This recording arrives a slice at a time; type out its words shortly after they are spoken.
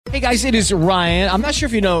Hey guys, it is Ryan. I'm not sure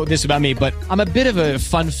if you know this about me, but I'm a bit of a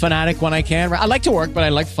fun fanatic when I can. I like to work, but I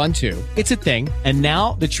like fun too. It's a thing. And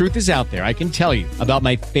now the truth is out there. I can tell you about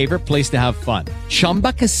my favorite place to have fun.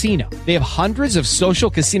 Chumba Casino. They have hundreds of social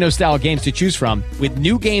casino style games to choose from with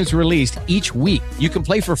new games released each week. You can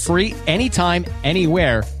play for free anytime,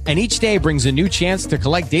 anywhere. And each day brings a new chance to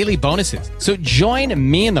collect daily bonuses. So join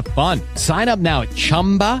me in the fun. Sign up now at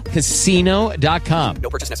ChumbaCasino.com. No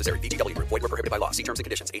purchase necessary. VGW. Void where prohibited by law. See terms and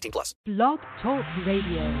conditions. 18+. Blog Talk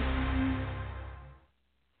Radio.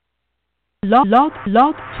 Blog Talk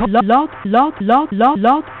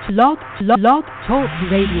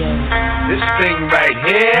Radio. This thing right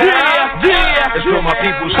here is for my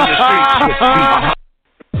peoples in the streets.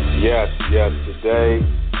 Yes, today.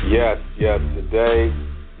 Yes, today.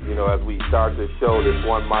 You know, as we start this show, this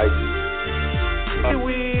one mic.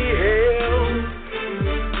 We hail.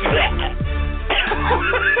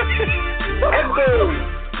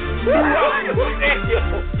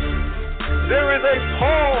 There is a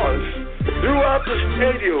pause throughout the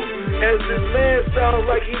stadium as this man sounds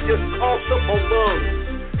like he just coughs up a lung.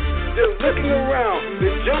 They're looking around.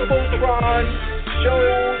 The Jumbotron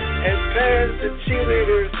shows and pans the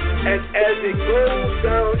cheerleaders, and as it goes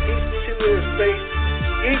down each cheerleader's face,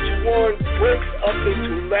 each one breaks up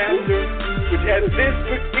into laughter, which at this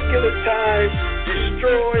particular time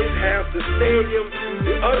destroys half the stadium.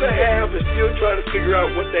 The other half is still trying to figure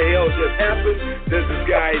out what the hell just happened. Does this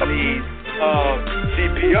guy need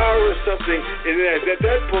CPR or something? And then at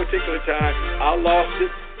that particular time, I lost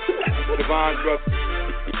it. Devon Druck.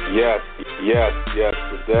 Yes,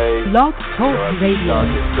 today. Blog Talk Radio. Start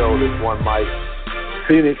this show, this one mic.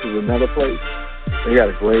 Phoenix is another place. They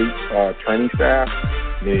got a great training staff.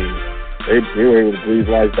 I mean, they were able to breathe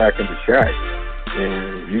life back into Shaq.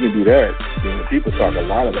 And if you can do that, you know, people talk a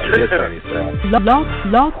lot about their training staff.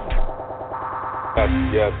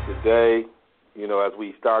 Yes, today, you know, as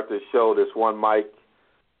we start this show, this one mic.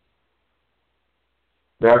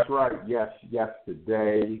 That's right, yes,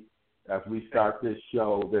 today, as we start this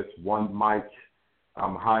show, this one mic,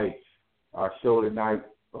 I'm hyped. Our show tonight,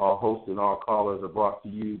 our host and all callers are brought to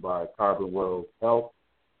you by Carbon World Health,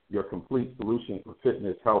 your complete solution for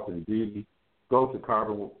fitness, health, and beauty. Go to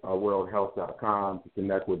carbonworldhealth.com to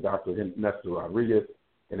connect with Dr. Nestor Rodriguez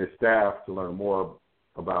and his staff to learn more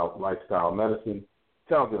about lifestyle medicine.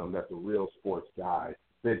 Tell them that the Real Sports Guy,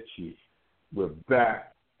 Big Chief, we're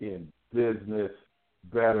back in business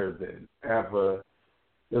better than ever.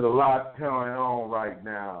 There's a lot going on right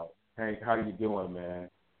now. Hank, how you doing, man?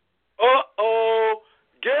 Uh-oh.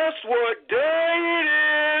 Guess what day it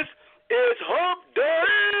is? It's hump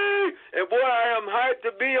day. And boy, I am hyped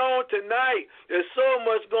to be on tonight. There's so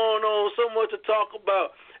much going on, so much to talk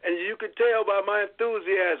about. And you can tell by my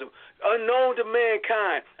enthusiasm. Unknown to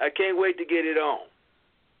mankind. I can't wait to get it on.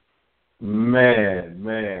 Man.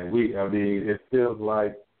 It feels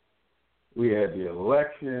like we had the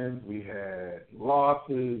elections, we had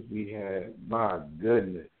losses, we had, my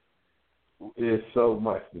goodness, there's so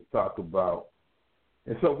much to talk about.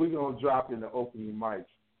 And so we're going to drop in the opening mic.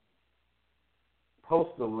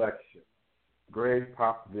 Post-election, Greg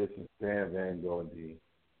Popovich and Stan Van Gundy,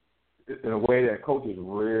 in a way that coaches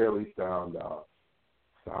rarely sounded off.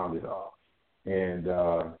 And,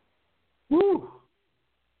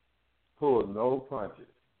 pulled no punches.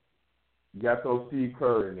 You got those Steve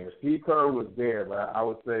Kerr in there. Steve Kerr was there, but I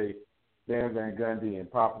would say Stan Van Gundy and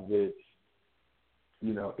Popovich,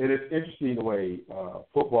 you know, it is interesting the way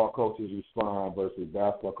football coaches respond versus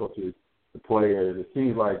basketball coaches, the players. It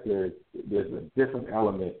seems like there's a different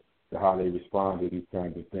element to how they respond to these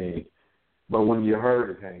kinds of things. But when you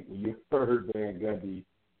heard it, Hank, when you heard Van Gundy,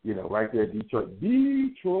 you know, right there, Detroit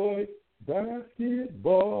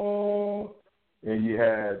basketball, and you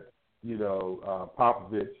had, you know,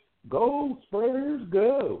 Popovich, go Spurs,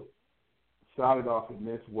 go. Started off in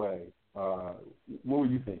this way. What were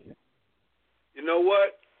you thinking? You know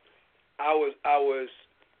what? I was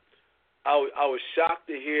shocked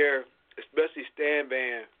to hear, especially Stan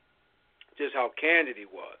Van, just how candid he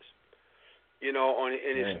was. You know,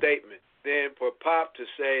 in his statement. Then for Pop to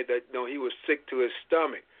say that he was sick to his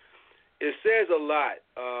stomach, it says a lot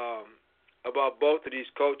about both of these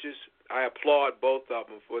coaches. I applaud both of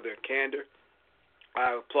them for their candor.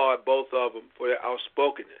 I applaud both of them for their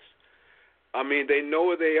outspokenness. I mean, they know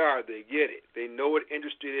where they are. They get it. They know what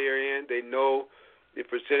industry they're in. They know the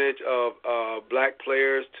percentage of black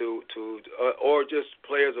players or just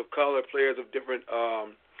players of color, players of different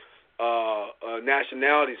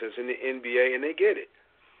nationalities that's in the NBA, and they get it.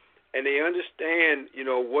 And they understand,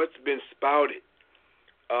 what's been spouted,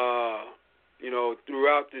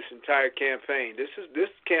 throughout this entire campaign. This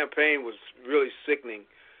campaign was really sickening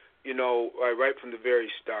right from the very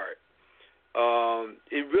start.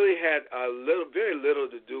 It really had very little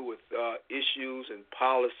to do with issues and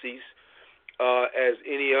policies, as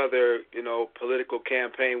any other, political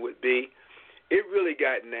campaign would be. It really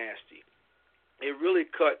got nasty. It really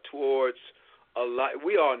cut towards a lot.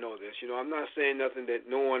 We all know this. I'm not saying nothing that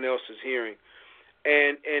no one else is hearing.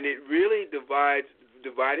 And it really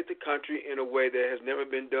divided the country in a way that has never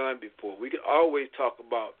been done before. We could always talk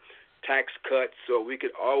about tax cuts, or we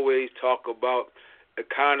could always talk about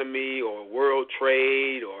economy or world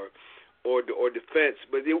trade or defense,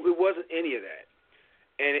 but it wasn't any of that.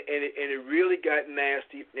 And it really got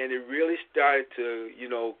nasty, and it really started to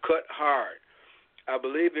cut hard. I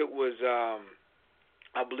believe it was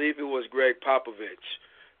Greg Popovich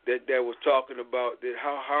that was talking about that,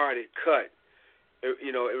 how hard it cut,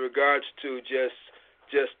 in regards to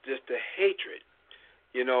just the hatred,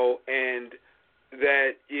 and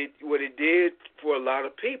that what it did for a lot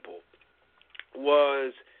of people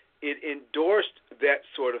was it endorsed that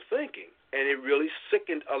sort of thinking, and it really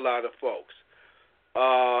sickened a lot of folks.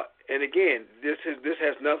 And again, this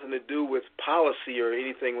has nothing to do with policy or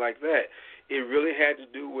anything like that. It really had to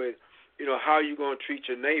do with, how you're going to treat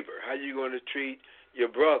your neighbor, how you're going to treat your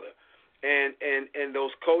brother, and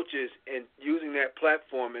those coaches, and using that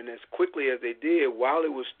platform, and as quickly as they did, while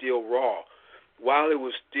it was still raw, while it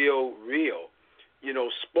was still real,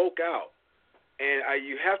 spoke out. And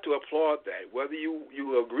you have to applaud that, whether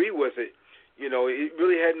you agree with it. It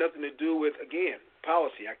really had nothing to do with, again,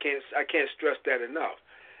 policy. I can't stress that enough.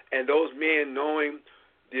 And those men, knowing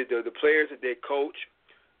the players that they coach,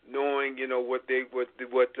 knowing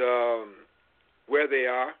where they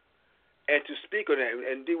are, and to speak on that.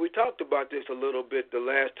 And we talked about this a little bit the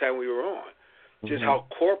last time we were on, just how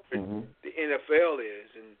corporate the NFL is,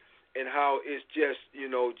 and how it's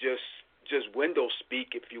just window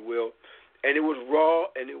speak, if you will. And it was raw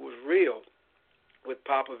and it was real with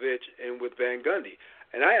Popovich and with Van Gundy.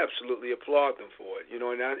 And I absolutely applaud them for it,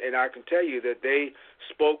 and I can tell you that they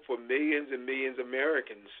spoke for millions and millions of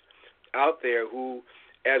Americans out there who,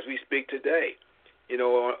 as we speak today,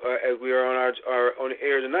 as we are on the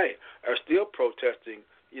air tonight, are still protesting,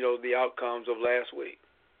 the outcomes of last week.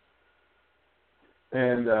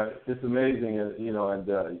 And it's amazing, and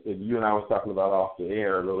you and I was talking about off the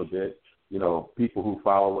air a little bit. People who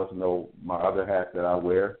follow us know my other hat that I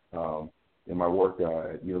wear in my work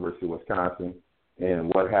at University of Wisconsin, and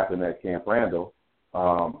what happened at Camp Randall.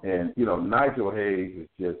 And Nigel Hayes is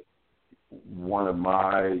just one of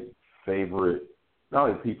my favorite, not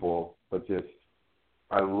only people, but just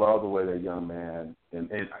I love the way that young man, and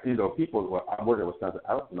people. Well, I work at Wisconsin.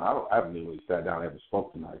 I haven't even really sat down and ever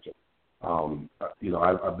spoke to Nigel.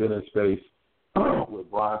 I've been in space with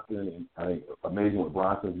Bronson, and I think amazing what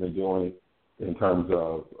Bronson's been doing in terms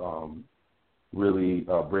of really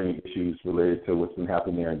bringing issues related to what's been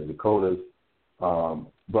happening there in the Dakotas.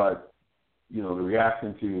 But the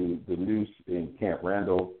reaction to the news in Camp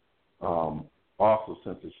Randall also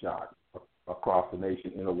sent a shock across the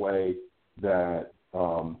nation in a way that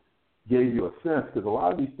gave you a sense, because a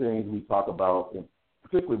lot of these things we talk about, and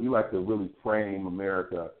particularly we like to really frame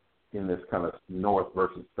America in this kind of North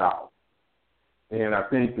versus South. And I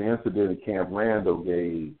think the incident at Camp Randall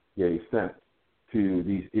gave sense to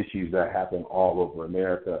these issues that happen all over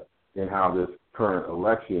America, and how this current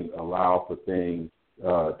election allowed for things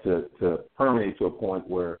to permeate to a point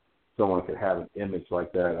where someone could have an image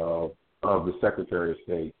like that of the Secretary of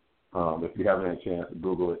State, if you haven't had a chance to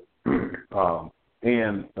Google it,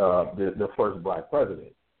 and the first black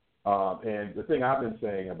president. And the thing I've been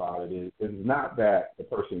saying about it is it's not that the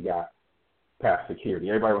person got past security.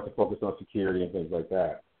 Everybody wants to focus on security and things like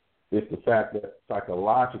that. It's the fact that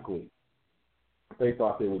psychologically they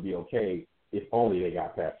thought they would be okay if only they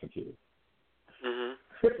got past security.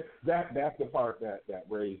 Mm-hmm. That's the part that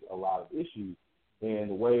raised a lot of issues.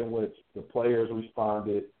 And the way in which the players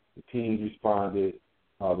responded, the teams responded,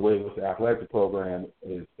 the way in which the athletic program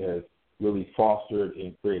has really fostered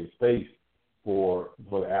and created space for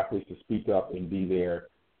the athletes to speak up and be there.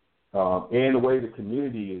 And the way the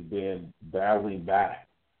community has been battling back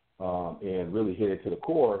and really hit it to the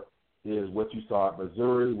core is what you saw at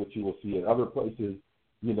Missouri, what you will see in other places,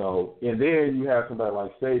 and then you have somebody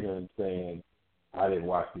like Saban saying, I didn't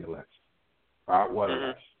watch the election. What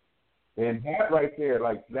election? And that right there,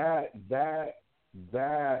 like that,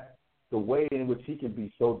 the way in which he can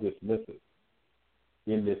be so dismissive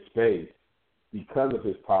in this space because of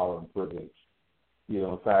his power and privilege.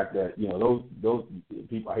 The fact that, those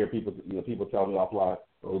people, I hear people tell me offline,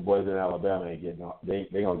 those boys in Alabama ain't getting out, they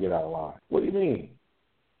gonna get out of line. What do you mean?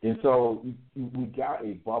 And so we got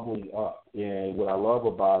a bubbling up, and what I love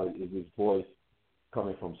about it is his voice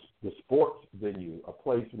coming from the sports venue, a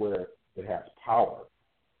place where it has power.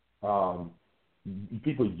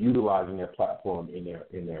 People utilizing their platform in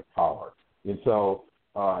their power, and so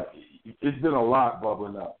it's been a lot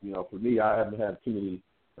bubbling up. For me, I haven't had too many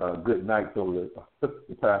good nights over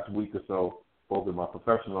the past week or so, both in my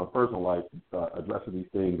professional and personal life, addressing these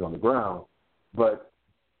things on the ground. But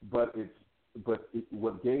what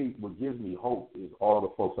gives me hope is all the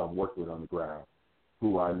folks I've worked with on the ground,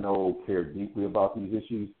 who I know care deeply about these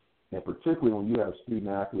issues, and particularly when you have student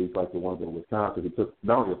athletes like the ones in Wisconsin who took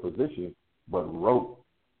not only a position but wrote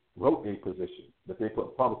a position that they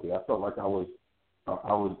put publicly. I felt like I was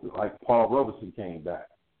like Paul Robeson came back.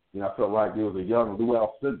 I felt like there was a young Lou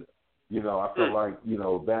Alcindor. I felt like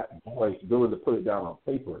that voice willing to put it down on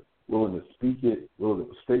paper, willing to speak it, willing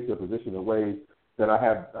to state their position in ways that I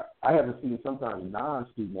haven't seen sometimes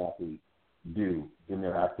non-student athletes do in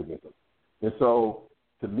their activism. And so,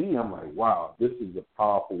 to me, I'm like, wow, this is a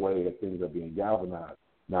powerful way that things are being galvanized.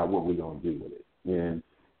 Now, what we gonna do with it? And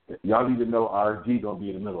y'all need to know RSG gonna be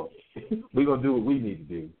in the middle of it. We're gonna do what we need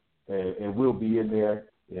to do, and we'll be in there.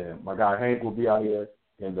 And my guy Hank will be out here.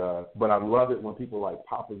 And but I love it when people like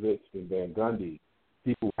Popovich and Van Gundy,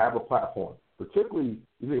 people have a platform. Particularly,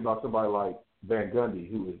 you think about somebody like Van Gundy,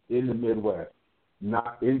 who is in the Midwest,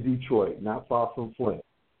 not in Detroit, not far from Flint,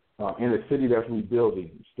 in a city that's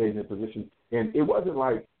rebuilding, staying in a position. And it wasn't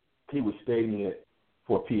like he was stating it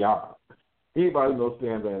for PR. Anybody who knows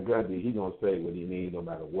Stan Van Gundy, he's gonna say what he means no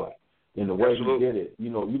matter what. And the way he did it,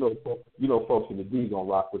 folks in the D gonna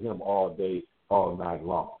rock with him all day, all night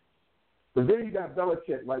long. But then you got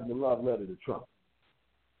Belichick writing the love letter to Trump.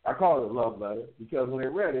 I call it a love letter because when I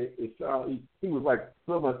read it, it sounded he was like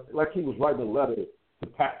he was writing a letter to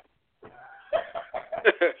Pat.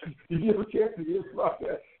 Did you ever chance to hear about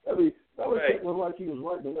that? I mean, Belichick was like he was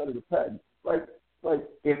writing a letter to Pat.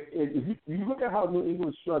 If you look at how New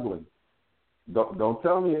England's struggling, don't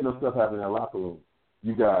tell me ain't no stuff happening in that locker room.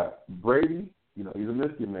 You got Brady, he's a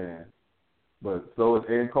mystery man, but so is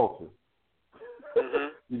Ann Coulter. Mm-hmm.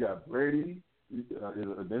 You got Brady, she's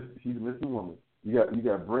a missing woman. You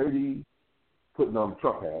got Brady putting on the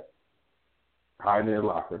Trump hat, hiding in the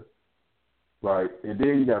locker, right? And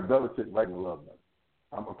then you got Belichick writing a love letter.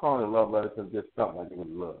 I'm calling it a love letter because it just felt like it was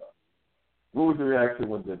love. What was the reaction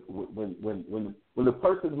when the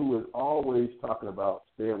person who is always talking about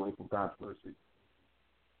stay away from controversy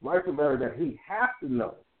writes a letter that he has to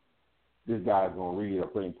know this guy's going to read or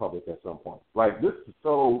put in public at some point? Like, this is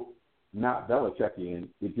so not Belichickian.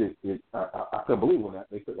 I couldn't believe when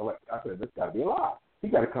they said, I said, this got to be a lie. He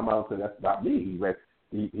got to come out and say, that's not me.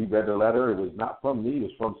 He read the letter. It was not from me. It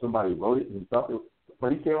was from somebody who wrote it and stuff.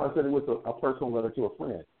 But he came out and said it was a personal letter to a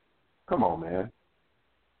friend. Come on, man.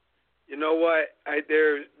 You know what? Let's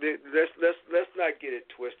not get it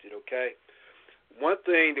twisted, okay? One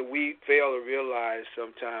thing that we fail to realize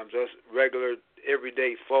sometimes, us regular,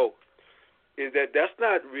 everyday folk, is that that's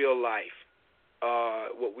not real life.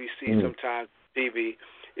 What we see sometimes on TV.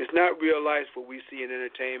 It's not real life what we see in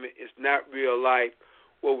entertainment. It's not real life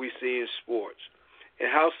what we see in sports.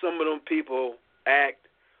 And how some of them people act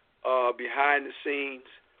behind the scenes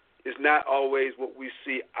is not always what we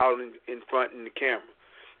see out in front in the camera.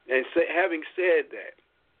 And having said that,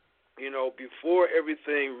 before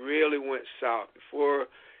everything really went south, before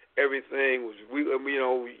everything was,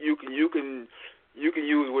 you can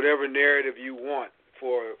use whatever narrative you want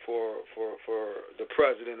for the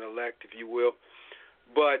president-elect, if you will.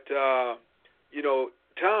 But,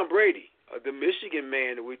 Tom Brady, the Michigan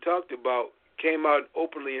man that we talked about, came out and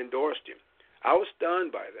openly endorsed him. I was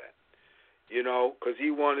stunned by that, because he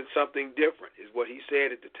wanted something different, is what he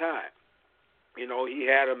said at the time. He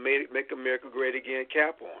had a Make America Great Again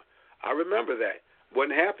cap on. I remember that.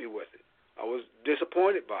 Wasn't happy with it. I was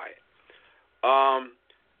disappointed by it.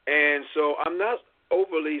 And so I'm not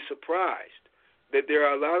overly surprised that there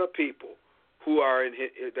are a lot of people who are in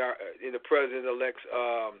the president-elect's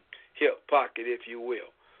hip pocket, if you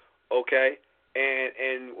will, okay,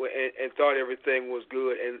 and thought everything was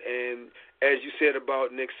good. And as you said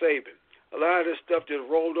about Nick Saban, a lot of this stuff just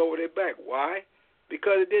rolled over their back. Why?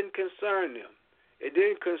 Because it didn't concern them. It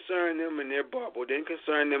didn't concern them in their bubble. It didn't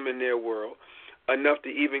concern them in their world enough to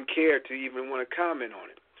even care to even want to comment on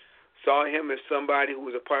it. Saw him as somebody who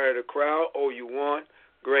was a part of the crowd. Oh, you won?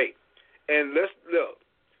 Great. And let's look,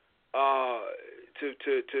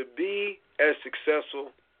 to be as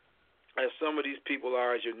successful as some of these people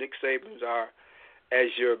are, as your Nick Sabans are,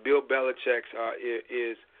 as your Bill Belichick's are,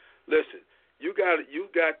 is listen, you got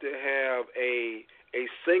to have a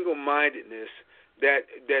single-mindedness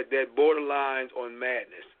that borderlines on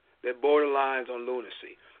madness, that borderlines on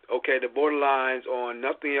lunacy, okay, that borderlines on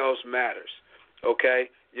nothing else matters, Okay?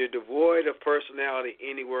 You're devoid of personality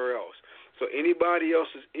anywhere else. So anybody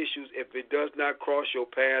else's issues, if it does not cross your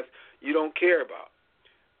path, you don't care about.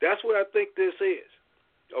 That's what I think this is.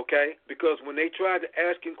 Okay? Because when they tried to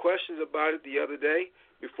ask him questions about it the other day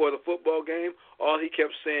before the football game, all he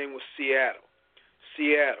kept saying was Seattle,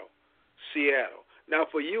 Seattle, Seattle. Now,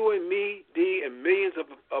 for you and me, D, and millions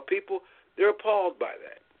of people, they're appalled by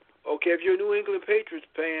that. Okay? If you're a New England Patriots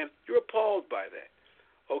fan, you're appalled by that.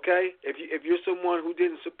 Okay? If you're someone who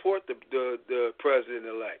didn't support the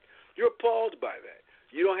president-elect, you're appalled by that.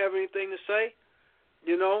 You don't have anything to say?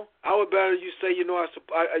 You know, I would rather you say,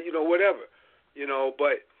 whatever,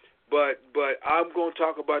 but I'm going to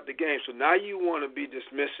talk about the game. So now you want to be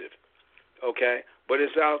dismissive, okay? But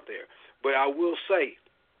it's out there. But I will say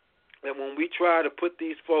that when we try to put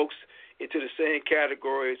these folks into the same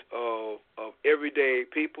categories of everyday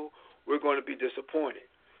people, we're going to be disappointed,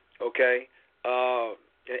 okay?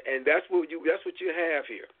 And that's what you have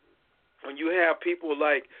here. When you have people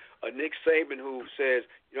like Nick Saban who says,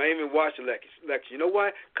 I ain't even watch the election. You know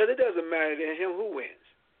why? Because it doesn't matter to him who wins.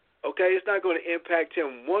 Okay? It's not going to impact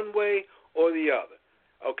him one way or the other.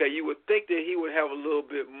 Okay? You would think that he would have a little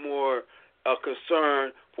bit more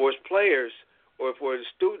concern for his players or for the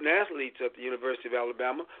student athletes at the University of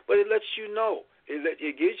Alabama, but it lets you know.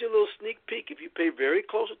 It gives you a little sneak peek if you pay very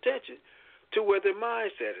close attention to where their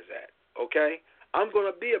mindset is at. Okay? I'm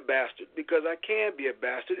going to be a bastard because I can be a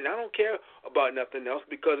bastard, and I don't care about nothing else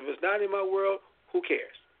because if it's not in my world, who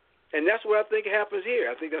cares? And that's what I think happens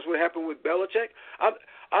here. I think that's what happened with Belichick.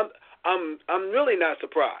 I'm really not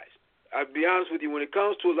surprised. I'll be honest with you. When it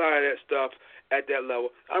comes to a lot of that stuff at that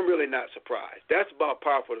level, I'm really not surprised. That's about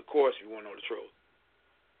par for the course if you want to know the truth.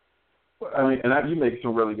 Well, I mean, and you make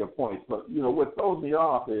some really good points. But, what throws me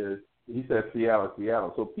off is he said Seattle,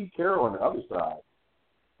 Seattle. So Pete Carroll on the other side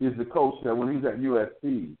is the coach that when he was at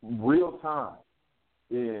USC, real time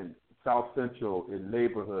in South Central, in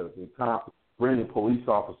neighborhoods, in bringing police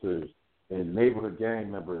officers and neighborhood gang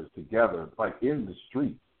members together, like in the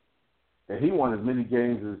streets. And he won as many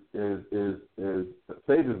games as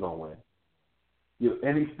Saban's going to win.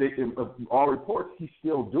 And all reports, he's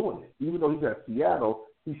still doing it. Even though he's at Seattle,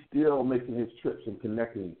 he's still making his trips and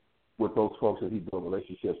connecting with those folks that he built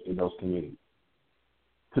relationships in those communities.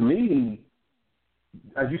 To me,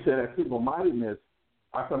 as you said, that single-mindedness,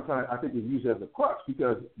 I think is used as a crutch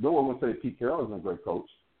because no one would say Pete Carroll isn't a great coach.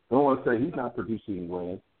 No one would say he's not producing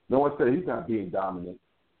wins. No one would say he's not being dominant.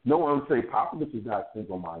 No one would say Popovich is not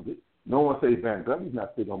single-minded. No one would say Van Gundy's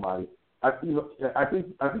not single-minded. I think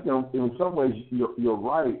in some ways you're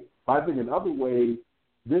right. But I think in other ways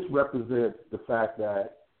this represents the fact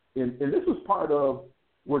that, and this was part of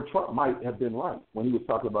where Trump might have been right when he was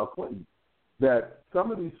talking about Clinton, that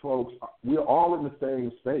some of these folks, we're all in the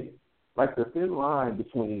same space. Like the thin line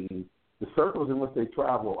between the circles in which they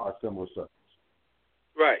travel are similar circles.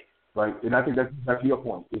 Right. Right. And I think that's your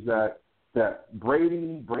point, is that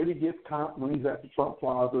Brady gets comped when he's at the Trump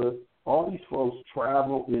Plaza. All these folks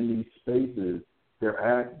travel in these spaces. They're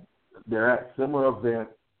at similar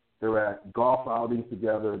events. They're at golf outings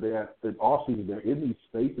together. They're in these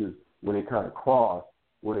spaces where they kind of cross,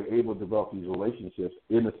 where they're able to develop these relationships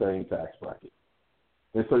in the same tax bracket.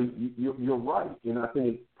 And so you're right. And I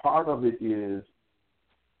think part of it is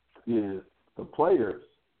the players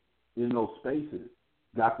in those spaces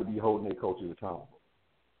got to be holding their coaches accountable.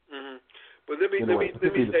 Mm-hmm. But let me say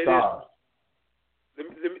this.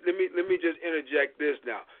 Let me just interject this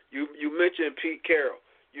now. You mentioned Pete Carroll.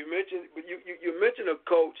 You mentioned a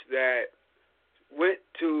coach that went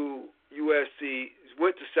to USC,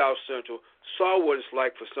 went to South Central, saw what it's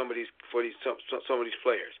like for some of these players,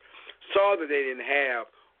 saw that they didn't have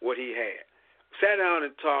what he had, sat down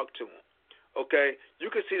and talked to him. Okay, you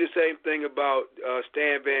can see the same thing about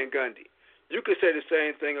Stan Van Gundy. You can say the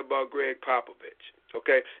same thing about Greg Popovich.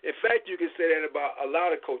 Okay, in fact, you can say that about a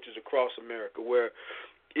lot of coaches across America. Where,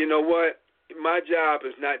 you know what, my job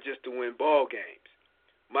is not just to win ball games.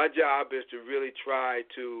 My job is to really try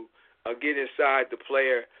to get inside the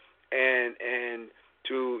player and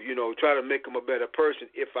to try to make him a better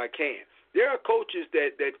person if I can. There are coaches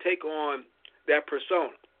that take on that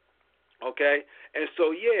persona. Okay, and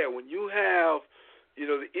so when you have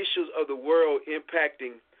the issues of the world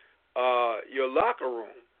impacting your locker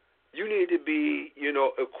room, you need to be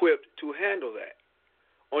equipped to handle that.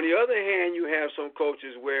 On the other hand, you have some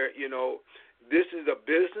coaches where this is a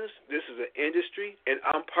business, this is an industry, and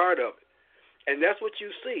I'm part of it. And that's what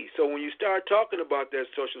you see. So when you start talking about that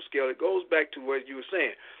social scale, it goes back to what you were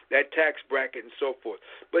saying, that tax bracket and so forth.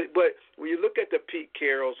 But when you look at the Pete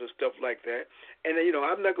Carrolls and stuff like that, and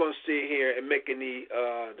I'm not going to sit here and make any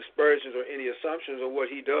dispersions or any assumptions of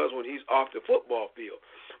what he does when he's off the football field.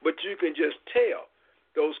 But you can just tell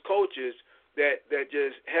those coaches that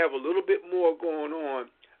just have a little bit more going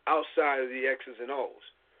on outside of the X's and O's.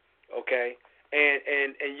 Okay?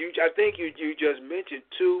 And I think you just mentioned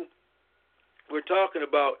two. We're talking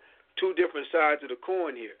about two different sides of the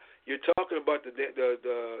coin here. You're talking about the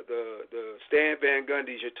Stan Van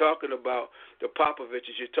Gundys. You're talking about the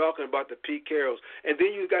Popoviches. You're talking about the Pete Carrolls. And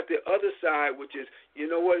then you got the other side, which is,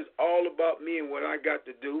 it's all about me and what I got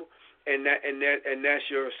to do, and that's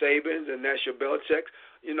your Sabans and that's your Belichicks.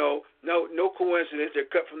 No coincidence. They're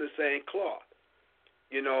cut from the same cloth.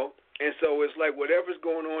 And so it's like whatever's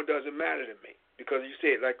going on doesn't matter to me, because you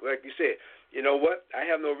said, like you said, you know what? I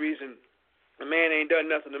have no reason. The man ain't done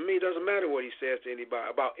nothing to me. It doesn't matter what he says to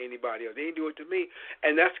anybody about anybody else. He didn't do it to me.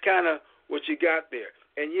 And that's kind of what you got there.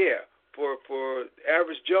 And, yeah, for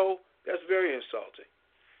average Joe, that's very insulting.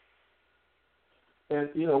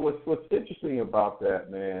 And, what's interesting about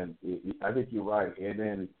that, man, I think you're right. And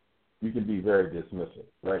then you can be very dismissive,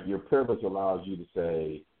 right? Your privilege allows you to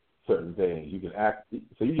say certain things. You can act,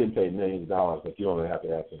 so you can pay millions of dollars, but you don't have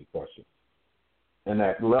to ask any questions. And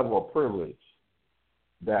that level of privilege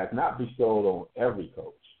that's not bestowed on every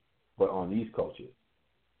coach, but on these coaches,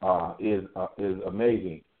 is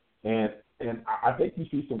amazing. And I think you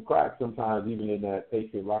see some cracks sometimes even in that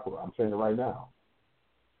Patriot locker room. I'm saying it right now.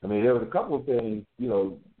 I mean, there was a couple of things,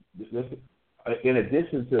 in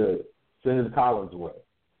addition to sending Collins away,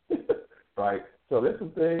 right? So there's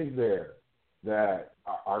some things there that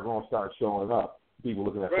are going to start showing up, people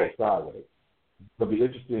looking at folks sideways. It'll be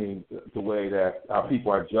interesting the way that our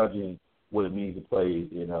people are judging what it means to play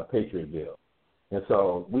in Patriotville. And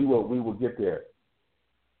so we will get there.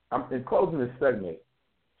 In closing this segment,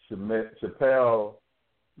 Chappelle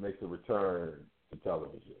makes a return to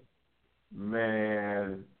television.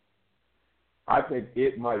 Man, I think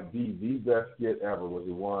it might be the best skit ever was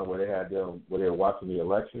the one where they were watching the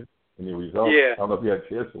election and the results. Yeah. I don't know if you had a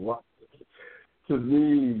chance to watch it. To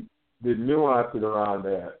me, the nuances around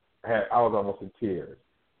that, I was almost in tears.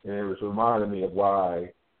 And it was reminding me of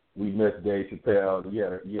why we missed Dave Chappelle. You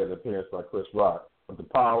had an appearance by Chris Rock. But the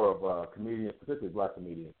power of comedians, particularly black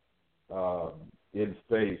comedians, in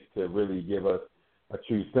space to really give us a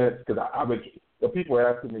true sense. Because people are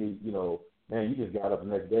asking me, man, you just got up the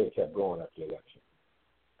next day and kept going after the election.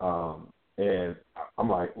 And I'm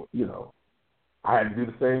like, I had to do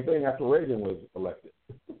the same thing after Reagan was elected.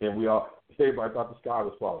 And everybody thought the sky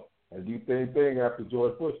was falling. And do the same thing after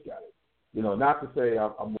George Bush got it. Not to say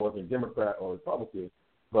I'm more of a Democrat or Republican,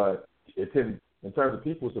 but it tends, in terms of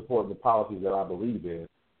people supporting the policies that I believe in,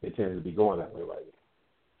 it tends to be going that way right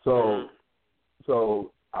now.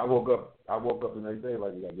 So I woke up the next day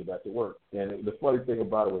like we got to get back to work. And the funny thing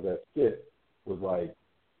about it was that skit was like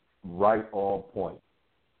right on point.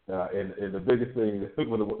 And the biggest thing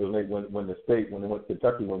when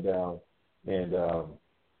Kentucky went down, and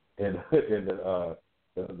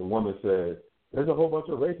the woman said, "There's a whole bunch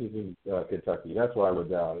of racists in Kentucky. That's why we're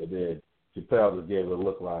down." And then Chappelle just gave it a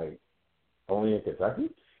look like, "Only in Kentucky?"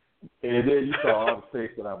 And then you saw all the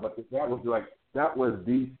face but that was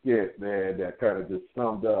the skit, man, that kind of just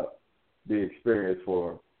summed up the experience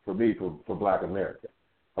for me, for Black America.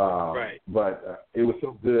 Right. But it was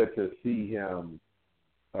so good to see him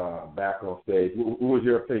back on stage. What was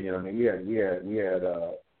your opinion? I mean, we had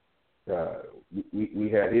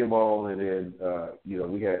him on, and then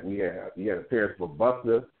we had appearance for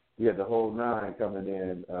Buster. We had the whole nine coming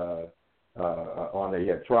in on there.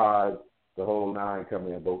 You had Tribe, the whole nine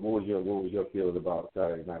coming in. But what was your feeling about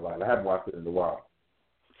Saturday Night Live? I haven't watched it in a while.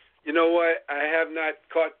 You know what? I have not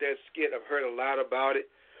caught that skit. I've heard a lot about it,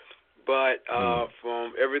 but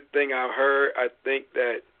from everything I've heard, I think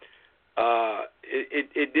that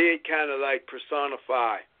it did kind of like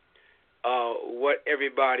personify what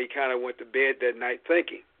everybody kind of went to bed that night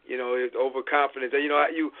thinking. It's overconfidence. I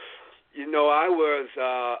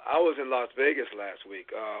was in Las Vegas last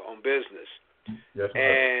week on business, yes,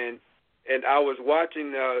 and I was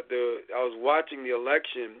watching the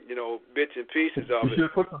election, bits and pieces of it. You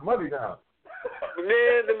should have put some money down.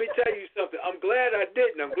 Man, let me tell you something. I'm glad I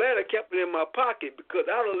didn't. I'm glad I kept it in my pocket, because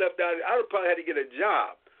I would have left out. I would probably had to get a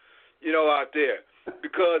job, out there.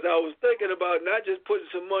 Because I was thinking about not just putting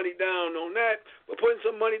some money down on that, but putting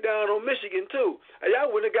some money down on Michigan too. And I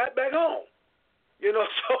wouldn't have got back home.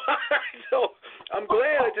 So I'm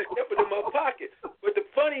glad I just kept it in my pocket. But the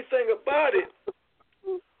funny thing about it,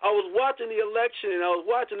 I was watching the election and I was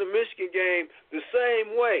watching the Michigan game the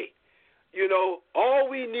same way. You know, all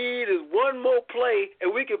we need is one more play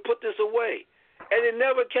and we can put this away. And it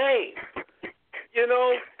never came. You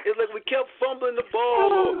know, it's like we kept fumbling the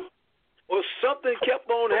ball or something kept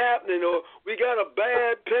on happening, or we got a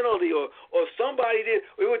bad penalty, or somebody did.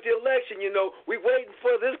 With the election, you know, we waiting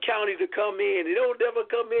for this county to come in. It don't never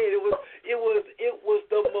come in. It was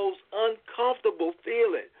the most uncomfortable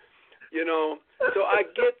feeling, you know. So I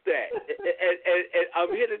get that, and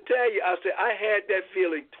I'm here to tell you, I said I had that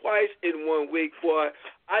feeling twice in 1 week, boy.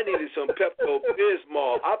 I needed some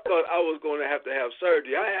Pepto-Bismol. I thought I was going to have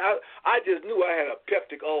surgery. I just knew I had a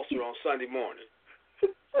peptic ulcer on Sunday morning.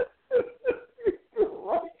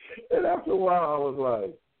 And after a while, I was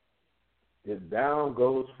like, "And down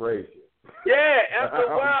goes Frazier." Yeah, after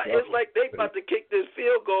a while, it's like they about to kick this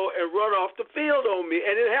field goal and run off the field on me,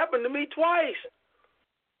 and it happened to me twice.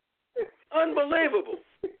 Unbelievable.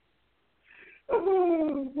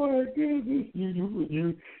 Oh my goodness!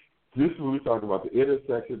 You. This is when we talk about the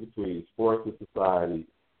intersection between sports and society.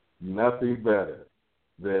 Nothing better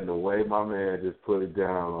than the way my man just put it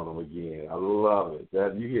down on him again. I love it.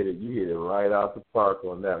 That you hit it right out the park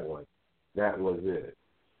on that one. That was it.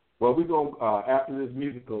 Well, we're gonna after this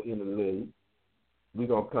musical interlude, we're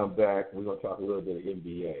gonna come back. We're gonna talk a little bit of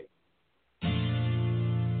NBA.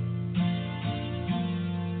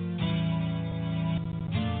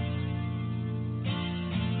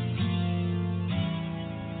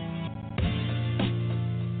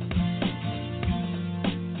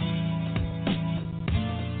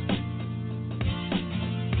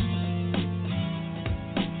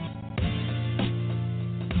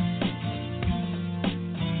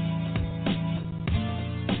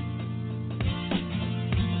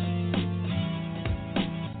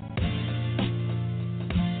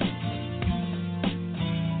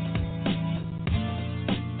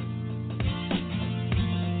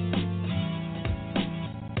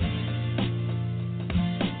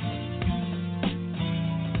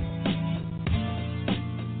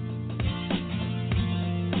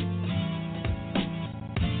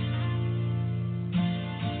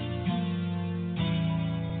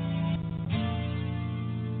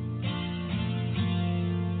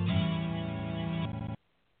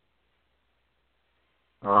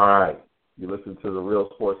 All right. You listen to the Real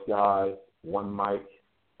Sports Guys, one mic.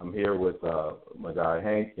 I'm here with my guy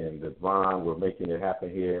Hank and Devon. We're making it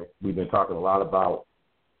happen here. We've been talking a lot about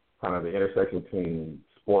kind of the intersection between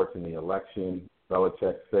sports and the election,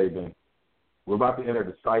 Belichick, Saban. We're about to enter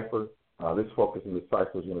the Cypher. This focus in the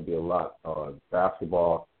Cypher is going to be a lot on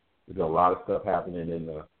basketball. There's a lot of stuff happening in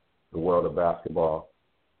the world of basketball.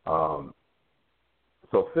 So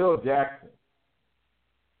Phil Jackson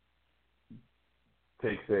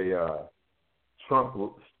takes a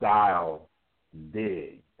Trump-style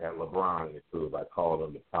dig at LeBron and crew by calling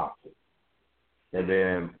him the toxic. And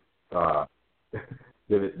then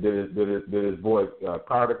his boy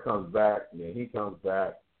Carter comes back, and then he comes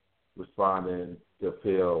back responding to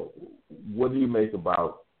Phil. What do you make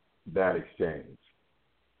about that exchange?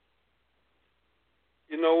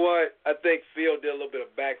 You know what? I think Phil did a little bit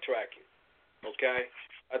of backtracking. Okay,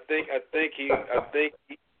 I think he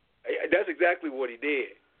that's exactly what he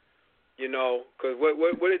did. You know, because what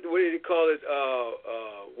did he call it?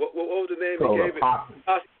 What was the name he gave it?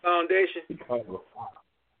 Posse Foundation. He called him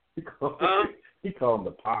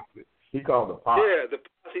the Posse. He called the Posse. Yeah, the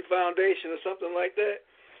Posse Foundation or something like that.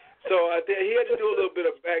 So I think he had to do a little bit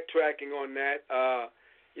of backtracking on that.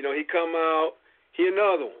 You know, he come out. He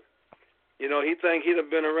another one. You know, he think he'd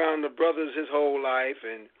have been around the brothers his whole life,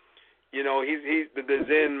 and you know, he's the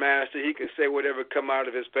Zen master. He could say whatever come out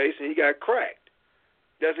of his face, and he got cracked.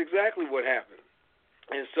 That's exactly what happened.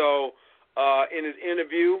 And so, in his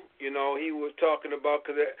interview, you know, he was talking about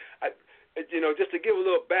just to give a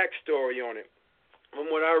little backstory on it. From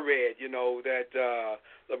what I read, you know, that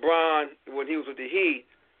LeBron, when he was with the Heat,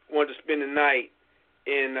 wanted to spend the night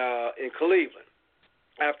in Cleveland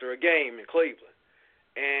after a game in Cleveland,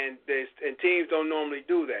 and teams don't normally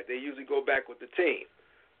do that. They usually go back with the team.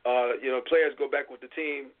 Players go back with the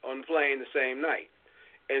team on the plane the same night.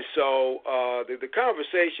 And so the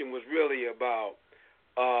conversation was really about,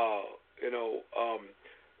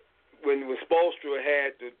 when Spoelstra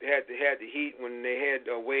had the Heat, when they had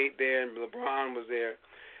Wade there and LeBron was there,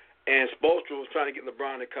 and Spoelstra was trying to get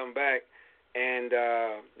LeBron to come back, and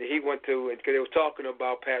he went to, because they was talking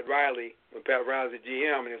about Pat Riley, when Pat Riley's the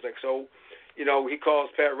GM, and he was like, so, you know, he calls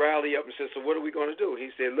Pat Riley up and says, so what are we going to do?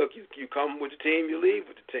 He said, look, you come with the team, you leave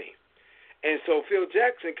with the team. And so Phil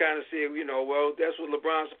Jackson kind of said, you know, well, that's what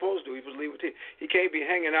LeBron's supposed to do. He was leaving with the team. He can't be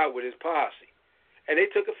hanging out with his posse. And they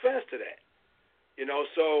took offense to that.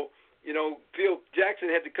 So Phil Jackson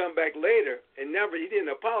had to come back later, and he didn't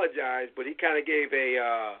apologize, but he kind of gave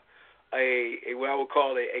a what I would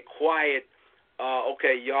call a quiet,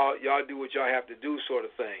 okay, y'all do what y'all have to do sort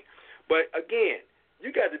of thing. But again,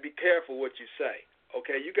 you got to be careful what you say.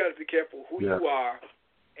 Okay, you got to be careful who you are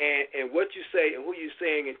and what you say and who you're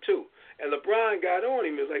saying it to. And LeBron got on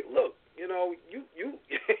him. He was like, look, you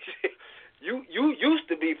you used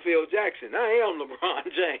to be Phil Jackson. I am LeBron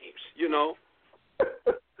James.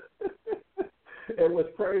 And what's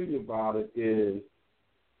crazy about it is,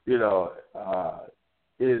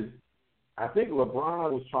 I think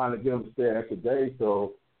LeBron was trying to get him to stay an extra day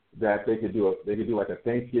so that they could do like a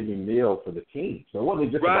Thanksgiving meal for the team. So it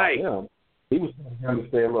wasn't just about him. He was trying to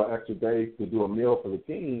stay a little extra day to do a meal for the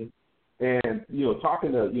team. And,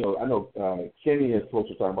 talking to, I know Kenny and folks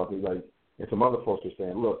were talking about this, and some other folks were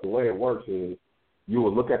saying, look, the way it works is you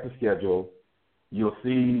will look at the schedule. You'll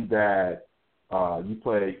see that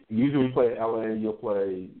usually you play LA, you'll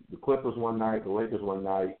play the Clippers one night, the Lakers one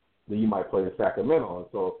night, then you might play the Sacramento. And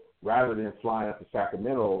so rather than flying up to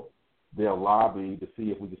Sacramento, they'll lobby to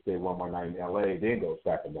see if we can stay one more night in LA, then go to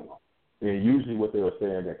Sacramento. And usually what they were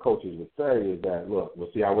saying that coaches would say is that, look,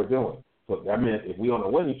 we'll see how we're doing. So that meant if we're on a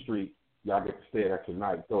winning streak, y'all get to stay an extra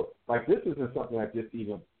night. So, this isn't something that just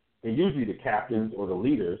even – and usually the captains or the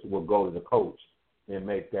leaders will go to the coach and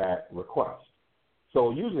make that request.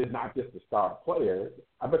 So usually it's not just the star player.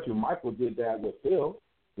 I bet you Michael did that with Phil.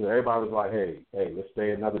 Everybody was like, hey, let's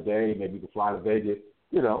stay another day. Maybe we can fly to Vegas.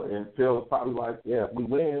 And Phil was probably like, yeah, if we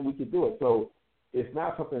win, we can do it. So it's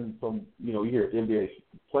not something from, you hear NBA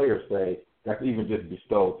players say that's even just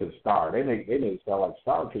bestowed to the star. They may sound like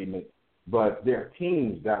star treatment, but there are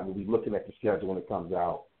teams that will be looking at the schedule when it comes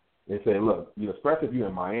out and say, look, especially if you're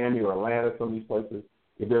in Miami or Atlanta, some of these places,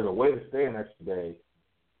 if there's a way to stay an extra day,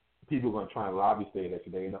 people are going to try and lobby stay an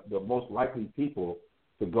extra day. And the most likely people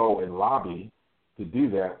to go and lobby to do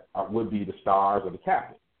that would be the stars or the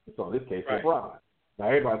captain. So in this case, LeBron. Now,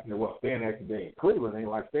 everybody's saying, well, staying an extra day in Cleveland ain't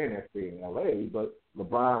like staying an extra day in L.A., but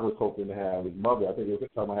LeBron was hoping to have his mother, I think he was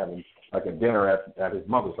talking about having like a dinner at his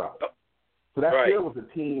mother's house. So that still was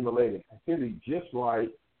a team-related activity, just like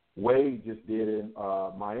Wade just did in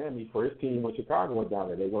Miami for his team when Chicago went down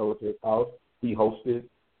there. They went over to his house. He hosted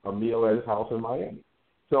a meal at his house in Miami.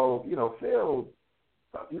 So, Phil,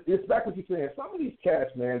 it's back what you're saying. Some of these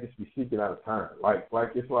cats, man, just be seeking out of turn. Like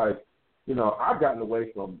it's like, I've gotten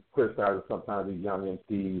away from criticizing sometimes these young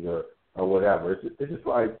MCs or whatever. It's just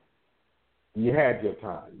like you had your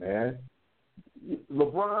time, man.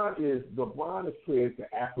 LeBron has created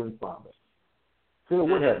the Akron Promise. Phil,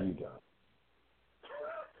 what have you done?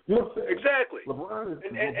 You know what I'm saying? Exactly. LeBron is,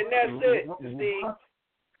 and that's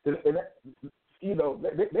it.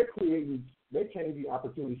 They're creating. They're changing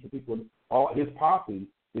opportunities for people. His posse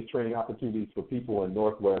is training opportunities for people in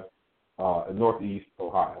Northeast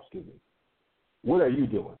Ohio. Excuse me. What are you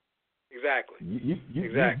doing? Exactly.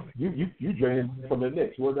 Exactly. You draining from the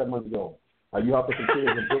Knicks. Where's that money going? Are you helping some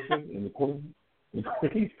kids in Brooklyn, in the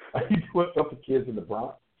Queens? Are you doing stuff for kids in the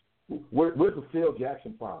Bronx? Where's the Phil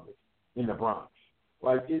Jackson promise in the Bronx?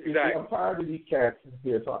 I'm tired of these cats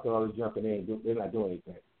here talking all this junk and they're not doing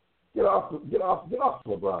anything. Get off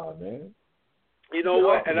LeBron, man. You know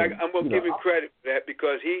what? And I'm going to give him credit for that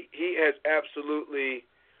because he has absolutely,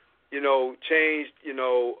 changed,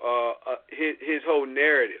 his whole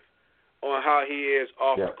narrative on how he is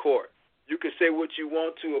off the court. You can say what you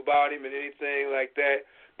want to about him and anything like that,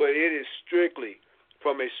 but it is strictly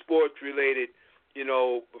from a sports-related,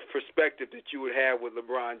 perspective that you would have with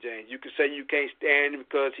LeBron James. You can say you can't stand him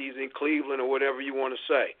because he's in Cleveland or whatever you want to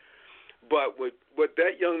say. But what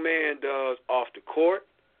that young man does off the court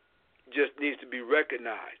just needs to be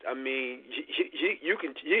recognized. I mean,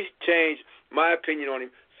 he's changed my opinion on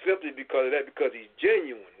him simply because of that, because he's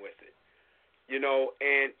genuine with it.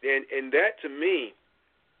 And that to me,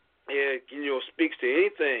 speaks to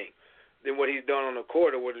anything than what he's done on the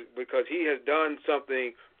court, because he has done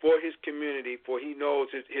something for his community, for he knows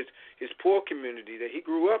his poor community that he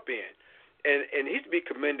grew up in. And he's to be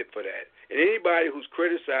commended for that. And anybody who's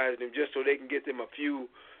criticizing him just so they can get them a few,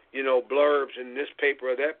 blurbs in this paper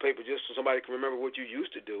or that paper just so somebody can remember what you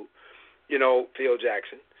used to do, Phil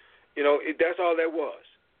Jackson, that's all that was.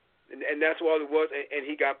 And that's all it was. And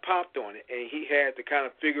he got popped on it. And he had to kind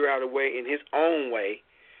of figure out a way in his own way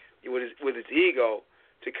with his ego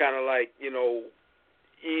to kind of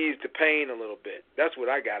ease the pain a little bit. That's what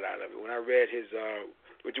I got out of it when I read his,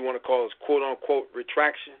 what you want to call his quote-unquote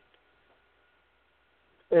retraction.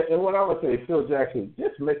 And what I would say, Phil Jackson,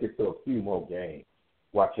 just make it to a few more games.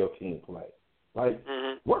 Watch your team play.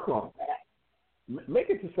 Work on that. Make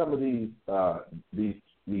it to some of these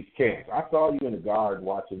these camps. I saw you in the guard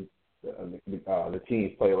watching the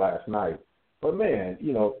teams play last night. But, man,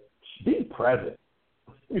 you know, be present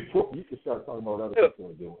before you can start talking about what other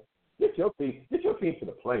people are doing. Get your team to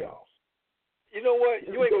the playoffs. You know what?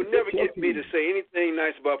 You ain't going to never get me to say anything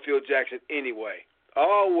nice about Phil Jackson anyway. I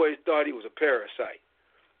always thought he was a parasite,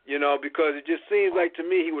 you know, because it just seems like to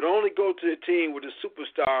me he would only go to the team where the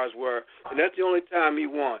superstars were, and that's the only time he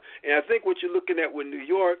won. And I think what you're looking at with New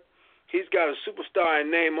York, he's got a superstar in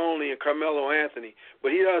name only in Carmelo Anthony,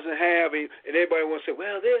 but he doesn't have, and everybody wants to say,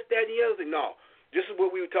 well, this, that, and the other thing. No, this is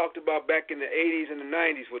what we talked about back in the 80s and the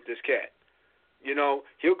 90s with this cat. You know,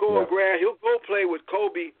 he'll go he'll go play with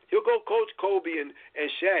Kobe. He'll go coach Kobe and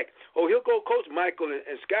Shaq. Oh, he'll go coach Michael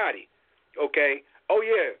and Scotty. Okay. Oh,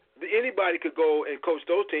 yeah. Anybody could go and coach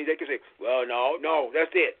those teams. They can say, well, no, that's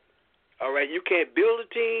it. All right. You can't build a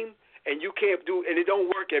team, and you can't do, and it don't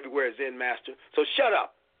work everywhere, Zen Master. So shut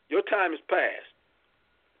up. Your time is past.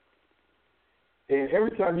 And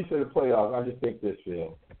every time you say the playoffs, I just think this,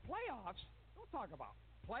 Phil. Playoffs? Don't talk about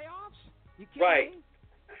playoffs. You kidding Right. me?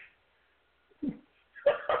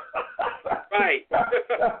 Right.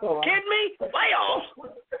 Kidding me? Playoffs.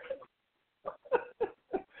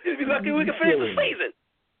 You'd be lucky we can finish the season.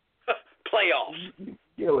 Playoffs.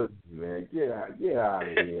 Killing me, man. Get out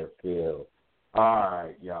of here, Phil. All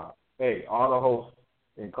right, y'all. Hey, all the hosts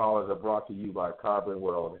and callers are brought to you by Carbon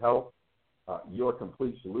World Health, your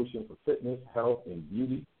complete solution for fitness, health, and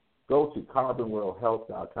beauty. Go to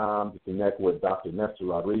carbonworldhealth.com to connect with Dr. Nestor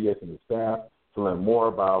Rodriguez and his staff to learn more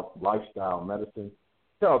about lifestyle medicine.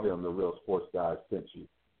 Tell them the Real Sports Guys sent you.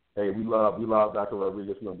 Hey, we love Dr.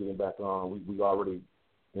 Rodriguez. We're going to get him back on. We already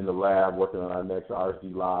in the lab working on our next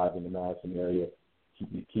RSG Live in the Madison area.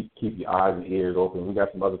 Keep your eyes and ears open. We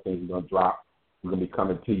got some other things we're going to drop. We're going to be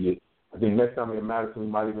coming to you. I think next time in Madison, we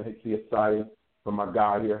might even see a sighting from our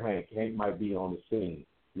guy here, Hank. Hank might be on the scene.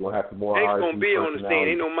 You won't have some more Hank's RSG going to be on the scene.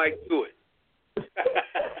 Ain't no Mike to it.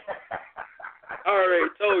 I already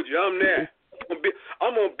told you. I'm there.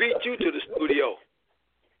 I'm going to beat you to the studio.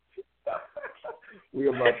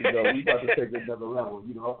 We're about to go. We're about to take it another level.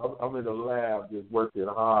 You know, I'm in the lab just working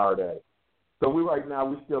hard at it. So we're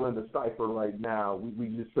still in the cipher right now. We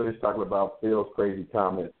just finished talking about Phil's crazy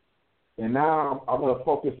comments. And now I'm going to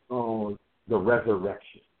focus on the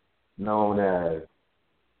resurrection known as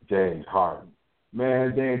James Harden.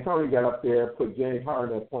 Man, Dan Tony got up there, put James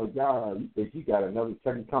Harden at point guard. You think he got another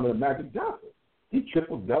second coming of Magic Johnson. He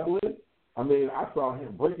triple-doubled it. I mean, I saw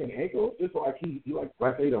him breaking ankles. It's like he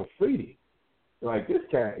they done freed him. Like, this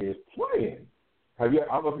cat is playing. I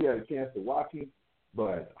don't know if you had a chance to watch him,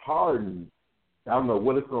 but Harden, I don't know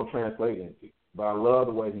what it's going to translate into, but I love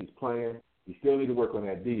the way he's playing. He still need to work on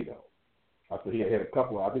that D, though. I said he had a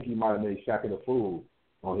couple. I think he might have made Shaq the fool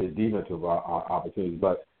on his defensive opportunities,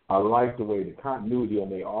 but I like the way the continuity on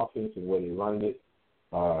their offense and the way they're running it.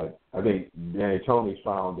 I think Danny Tony's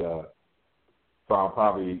found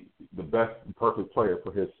probably the best perfect player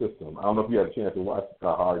for his system. I don't know if you had a chance to watch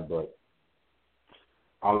Harden, but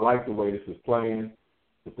I like the way this is playing.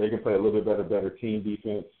 If they can play a little bit better team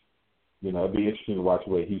defense, you know, it'd be interesting to watch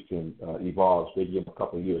the way Houston evolves. They give them a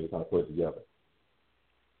couple of years to kind of put it together.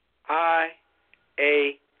 IAT.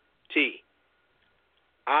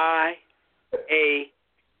 IAT.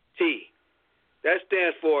 That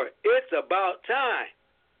stands for It's About Time.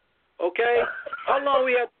 Okay? How long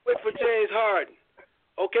we have to wait for James Harden?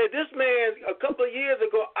 Okay, this man, a couple of years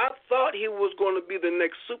ago, I thought he was going to be the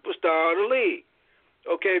next superstar of the league.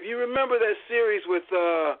 Okay, if you remember that series with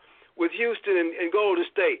Houston and Golden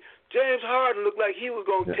State, James Harden looked like he was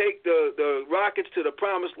going to take the Rockets to the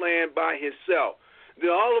promised land by himself. Then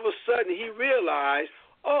all of a sudden he realized,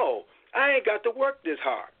 oh, I ain't got to work this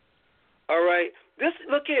hard. All right,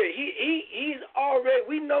 look here, he's already.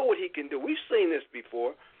 We know what he can do. We've seen this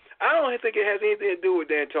before. I don't think it has anything to do with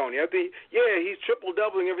D'Antoni. I think, yeah, he's triple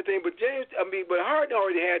doubling everything, but Harden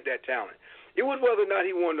already had that talent. It was whether or not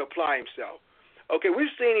he wanted to apply himself. Okay,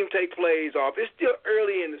 we've seen him take plays off. It's still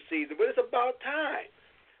early in the season, but it's about time.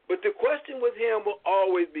 But the question with him will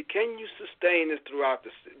always be, can you sustain this throughout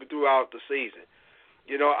the season?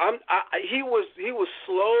 You know, he was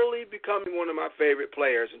slowly becoming one of my favorite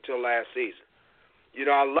players until last season. You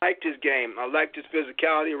know, I liked his game. I liked his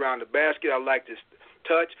physicality around the basket. I liked his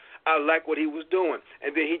touch. I liked what he was doing.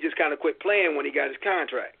 And then he just kind of quit playing when he got his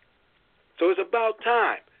contract. So it's about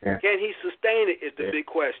time. Yeah. Can he sustain it is the big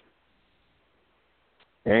question.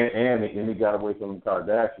 And he got away from the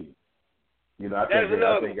Kardashians. You know, I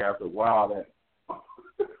think after a while that.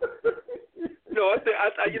 No,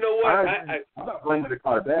 you know what? I'm not blaming the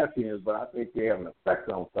Kardashians, but I think they have an effect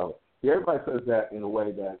on some. Everybody says that in a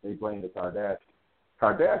way that they blame the Kardashians.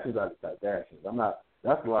 Kardashians are the Kardashians. I'm not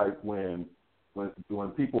That's like when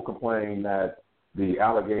people complain that the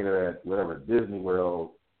alligator at whatever Disney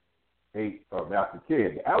World ate or about the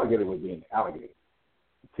kid. The alligator was in the alligator.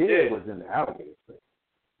 The kid was in the alligator space.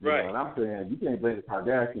 Right. And I'm saying you can't blame the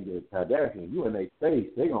Kardashians to the Kardashians. You in their space,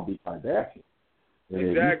 they're gonna be Kardashians. And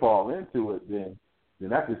if you fall into it, then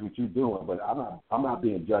that's just what you're doing. But I'm not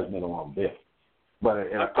being judgmental on this. But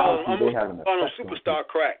I'm calling them superstar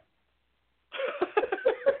crack.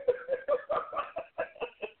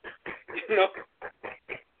 You know,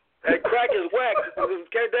 that crack is whack. The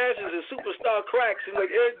Kardashians are superstar cracks. Seems like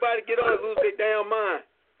everybody get on and lose their damn mind.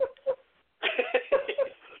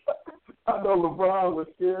 I know LeBron was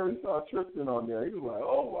scared. He saw Tristan on there. He was like,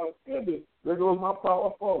 "Oh my goodness, there goes my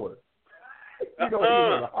power forward." You know, he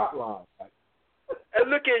was on the hotline. And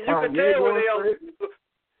look at you can tell when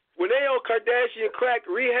they on Kardashian crack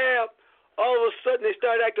rehab, all of a sudden they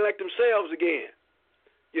start acting like themselves again.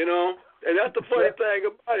 You know, and that's the funny thing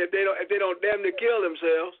about it. If they don't damn near kill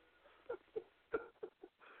themselves.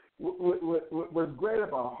 What's great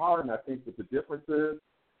about Harden, I think, that the difference is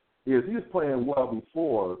he was playing well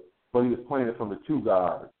before, but he was playing it from the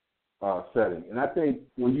two-guard setting. And I think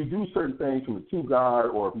when you do certain things from the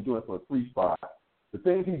two-guard or if you're doing it from a three spot, the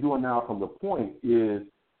things he's doing now from the point is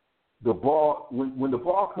the ball, when the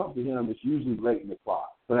ball comes to him, it's usually late in the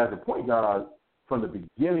clock. But as a point guard, from the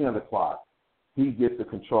beginning of the clock, he gets to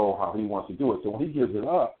control how he wants to do it. So when he gives it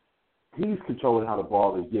up, he's controlling how the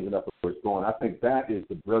ball is given up and where it's going. I think that is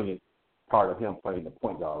the brilliant part of him playing the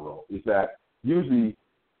point guard role, is that usually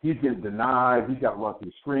he's getting denied, he's got to run through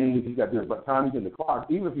the screens, he's got to do it. By the time he's in the clock,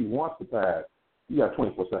 even if he wants to pass, he got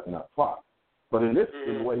 24 seconds out the clock. But in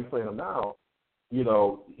the way he's playing them now, you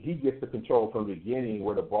know, he gets to control from the beginning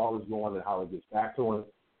where the ball is going and how it gets back to him.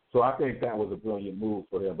 So I think that was a brilliant move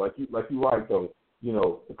for him. But like you're right, though, you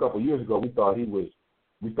know, a couple of years ago we thought he was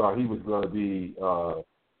going to be off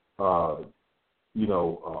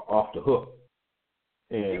the hook.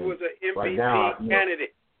 And he was an MVP right now,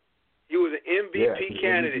 candidate. He was an MVP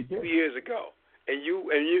candidate 2 years ago. And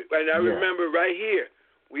I remember right here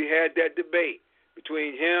we had that debate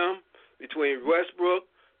between him, between Westbrook,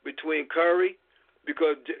 between Curry,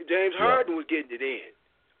 because James Harden was getting it in.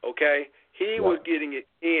 Okay? He was getting it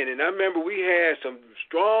in. And I remember we had some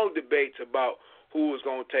strong debates about who was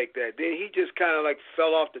going to take that. Then he just kind of like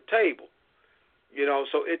fell off the table. You know,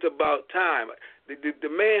 so it's about time.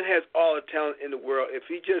 The man has all the talent in the world. If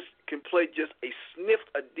he just can play just a sniff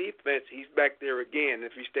of defense, he's back there again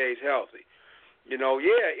if he stays healthy. You know,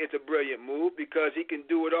 it's a brilliant move because he can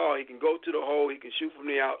do it all. He can go to the hole. He can shoot from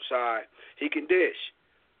the outside. He can dish.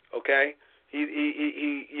 Okay?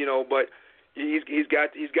 He you know, but he's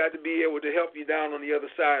got to be able to help you down on the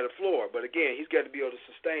other side of the floor. But again, he's got to be able to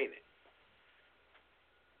sustain it.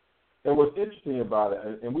 And what's interesting about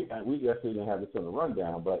it, and we actually didn't have this on the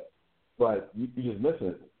rundown, but you just missing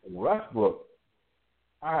it. Westbrook,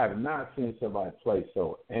 I have not seen somebody play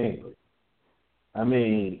so angry. I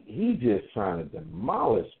mean, he's just trying to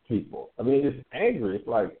demolish people. I mean, it's angry. It's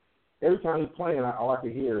like every time he's playing, all I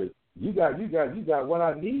can hear is, "You got what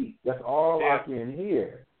I need." That's all I can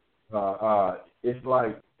hear. It's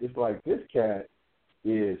like this cat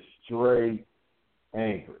is straight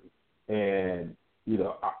angry, and you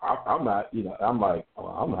know, I'm not. You know, I'm like,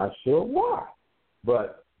 I'm not sure why,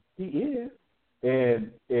 but he is,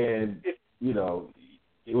 and you know,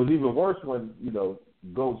 it was even worse when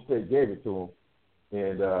Golden State gave it to him,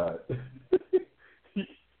 and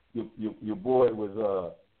your boy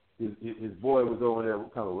was his boy was over there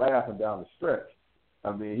kind of laughing down the stretch.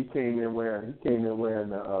 I mean, he came in wearing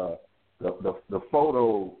the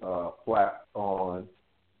photo flap on,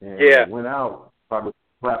 and went out probably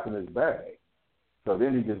flapping his bag. So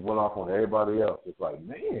then he just went off on everybody else. It's like,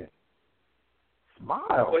 man,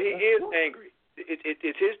 smile. Well, he is angry.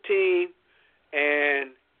 It's his team,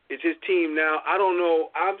 and it's his team now. I don't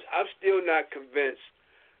know. I'm still not convinced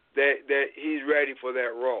that he's ready for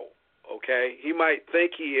that role. Okay, he might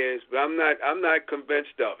think he is, but I'm not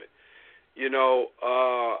convinced of it. You know,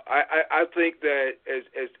 I think that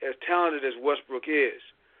as talented as Westbrook is,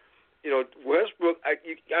 you know, Westbrook. I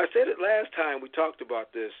said it last time we talked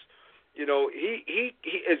about this. You know, he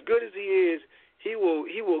as good as he is, he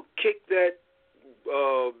will kick that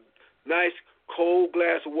nice cold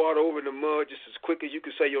glass of water over in the mud just as quick as you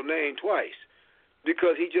can say your name twice,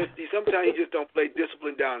 because sometimes he just don't play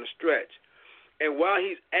discipline down the stretch. And while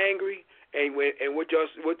he's angry, and what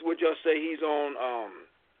y'all say he's on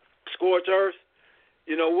scorched earth,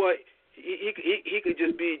 you know what? He could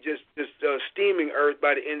just be just steaming earth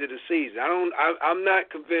by the end of the season. I'm not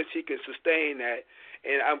convinced he can sustain that,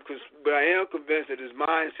 but I am convinced that his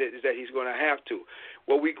mindset is that he's going to have to.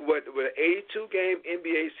 what an 82-game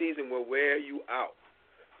NBA season will wear you out.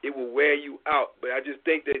 It will wear you out. But I just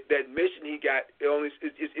think that mission he got,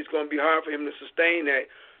 it's going to be hard for him to sustain that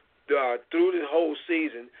through the whole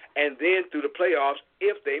season and then through the playoffs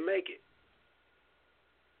if they make it.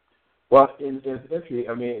 Well, it's interesting.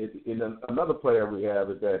 I mean, another player we have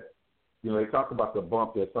is that, they talk about the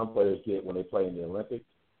bump that some players get when they play in the Olympics.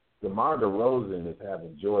 DeMar DeRozan is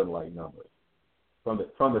having Jordan-like numbers. From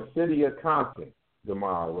the city of Compton,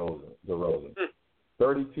 DeMar DeRozan.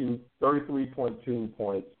 33.2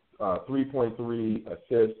 points, 3.3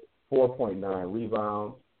 assists, 4.9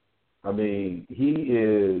 rebounds. I mean, he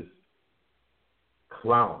is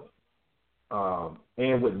clowning.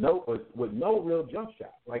 And with no real jump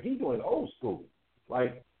shot. Like, he's doing old school.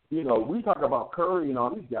 Like, we talk about Curry and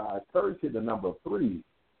all these guys. Curry's hit the number of threes.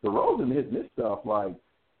 DeRozan hitting this stuff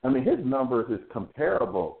his numbers is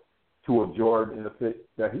comparable to a Jordan in the sense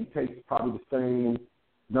that he takes probably the same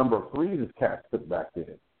number of threes as Kapp took back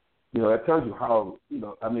then. That tells you how, he's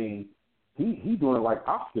doing it like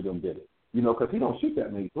Oxford did it, because he don't shoot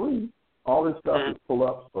that many threes. All this stuff is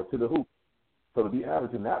pull-ups or to the hoop. So to be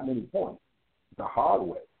averaging that many points the hard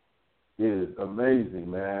way is amazing,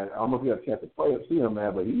 man. I don't know if you had a chance to see him,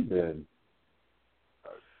 man, but he's been.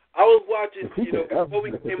 I was watching, before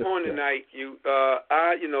we came on tonight.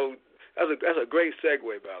 That's a great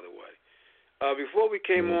segue, by the way. Before we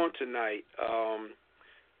came on tonight,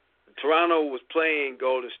 Toronto was playing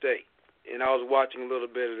Golden State, and I was watching a little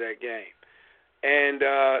bit of that game. And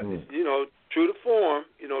true to form,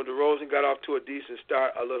 DeRozan got off to a decent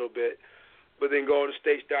start a little bit. But then Golden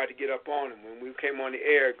State started to get up on him. When we came on the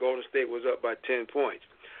air, Golden State was up by 10 points.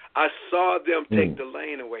 I saw them take the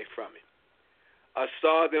lane away from him. I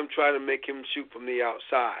saw them try to make him shoot from the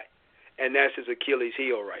outside, and that's his Achilles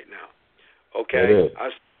heel right now. Okay?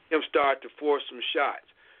 I saw him start to force some shots.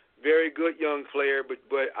 Very good young player, but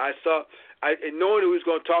knowing that we was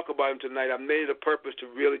going to talk about him tonight, I made it a purpose to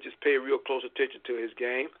really just pay real close attention to his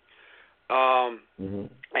game.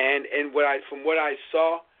 And from what I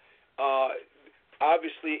saw,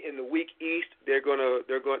 obviously in the weak East, they're gonna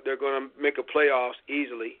make a playoffs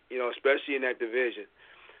easily, especially in that division.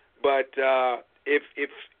 But if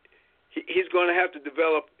he's going to have to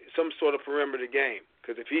develop some sort of perimeter game,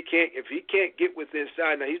 because if he can't get within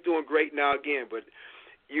side, now he's doing great now again, but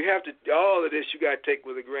you have to, all of this you got to take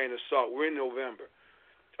with a grain of salt. We're in November,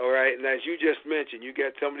 all right, and as you just mentioned, you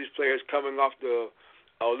got some of these players coming off the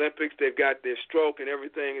Olympics. They've got their stroke and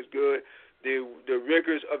everything is good. The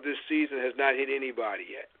rigors of this season has not hit anybody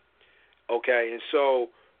yet. Okay, and so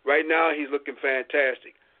right now he's looking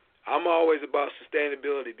fantastic. I'm always about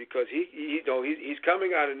sustainability because he's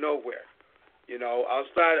coming out of nowhere.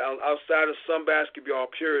 Outside of some basketball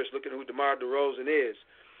purists looking at who DeMar DeRozan is,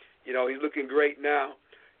 he's looking great now.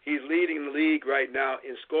 He's leading the league right now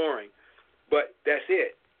in scoring, but that's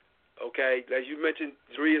it. Okay, as you mentioned,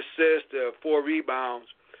 3 assists, 4 rebounds.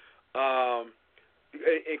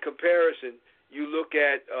 In comparison, you look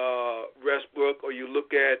at Westbrook or you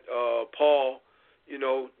look at Paul,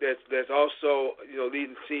 that's also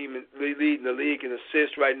leading the league in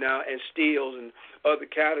assists right now and steals and other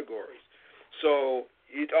categories. So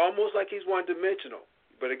it's almost like he's one-dimensional.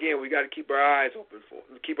 But again, we got to keep our eyes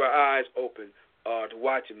open to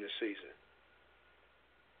watch him this season.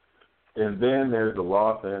 And then there's the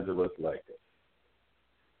Los Angeles Lakers.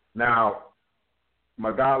 Now,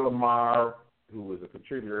 my guy Lamar, who was a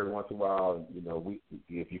contributor every once in a while,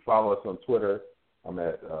 if you follow us on Twitter, I'm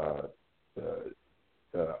at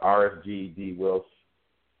RSG D Wills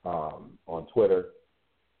on Twitter.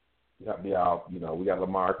 Help me out. We got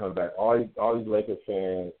Lamar coming back. All these Lakers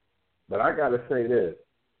fans. But I got to say this.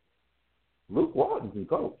 Luke Walton can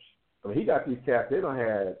coach. I mean, he got these cats. They done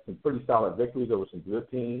had some pretty solid victories over some good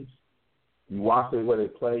teams. You watch the way they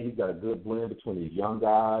play. He's got a good blend between his young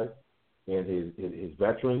guys and his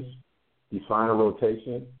veterans. He's finding a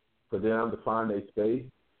rotation for them to find their space.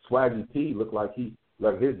 Swaggy P looked like his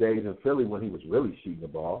days in Philly when he was really shooting the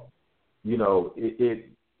ball.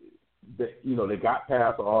 They got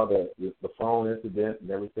past all the phone incident and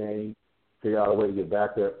everything, figured out a way to get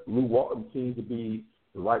back there. Luke Walton seems to be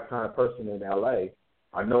the right kind of person in L.A.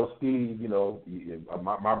 I know Steve,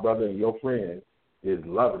 my brother and your friend is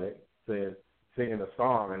loving it, singing the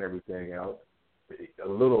song and everything else. A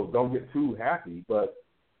little, don't get too happy, but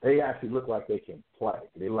they actually look like they can play.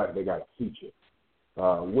 They look like they got a future.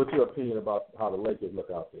 What's your opinion about how the Lakers look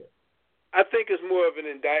out there? I think it's more of an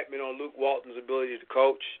indictment on Luke Walton's ability to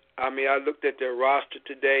coach. I mean, I looked at their roster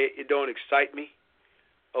today. It don't excite me.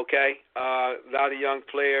 Okay, a lot of young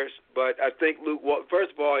players, but I think Luke Walton.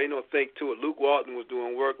 First of all, think too. Luke Walton was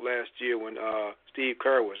doing work last year when Steve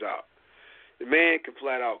Kerr was out. The man can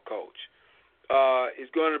flat out coach.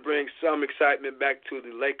 It's going to bring some excitement back to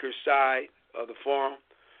the Lakers side of the forum.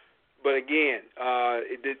 But again,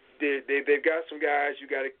 they've got some guys you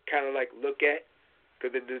got to kind of like look at,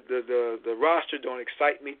 because the roster don't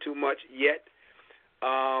excite me too much yet.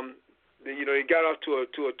 He got off to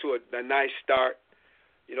a nice start.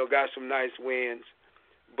 Got some nice wins,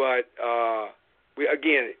 but let's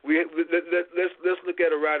look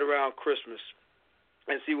at it right around Christmas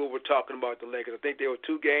and see what we're talking about the Lakers. I think they were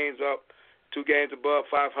 2 games up, 2 games above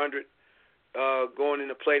 500 going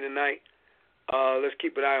into play tonight. Let's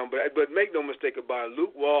keep an eye on. But make no mistake about it,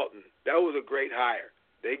 Luke Walton, that was a great hire.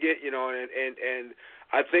 They get, and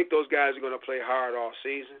I think those guys are going to play hard all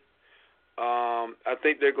season. I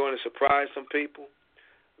think they're going to surprise some people.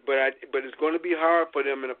 But it's going to be hard for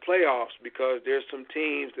them in the playoffs because there's some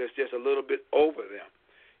teams that's just a little bit over them.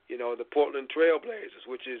 The Portland Trail Blazers,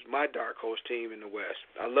 which is my dark horse team in the West.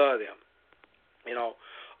 I love them. And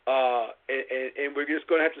we're just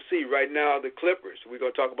going to have to see. Right now, the Clippers, we're going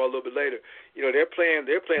to talk about a little bit later, they're playing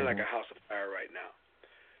like a house of fire right now.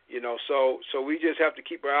 So we just have to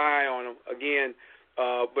keep our eye on them again.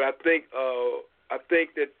 But I think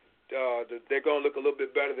that they're going to look a little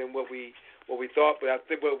bit better than what we thought. But I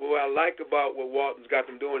think what I like about what Walton's got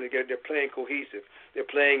them doing is they're playing cohesive. They're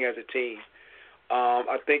playing as a team.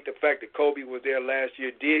 I think the fact that Kobe was there last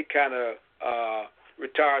year did kind of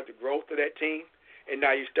retard the growth of that team. And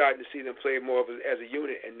now you're starting to see them play more of as a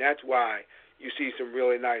unit, and that's why you see some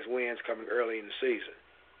really nice wins coming early in the season.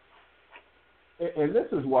 And this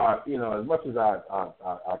is why, as much as I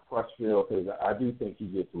crush Phil, because I do think he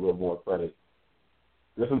gets a little more credit.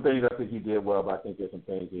 There's some things I think he did well, but I think there's some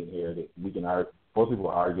things he inherited. We can argue, most people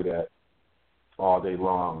argue that all day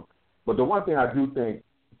long. But the one thing I do think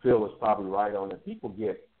Phil is probably right on, and people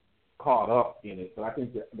get caught up in it, but I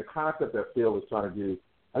think the concept that Phil is trying to do,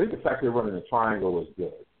 I think the fact they're running a triangle is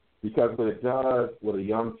good, because what it does with a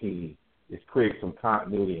young team is create some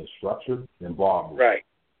continuity and structure and ball movement. Right.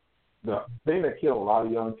 The thing that kills a lot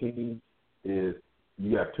of young teams is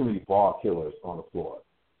you have too many ball killers on the floor.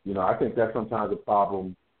 I think that's sometimes a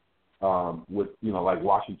problem with, like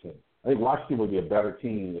Washington. I think Washington would be a better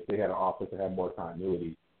team if they had an offense that had more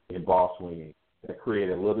continuity in ball swinging, that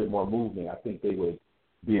created a little bit more movement. I think they would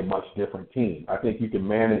be a much different team. I think you can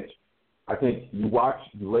manage. I think you watch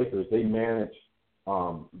the Lakers, they manage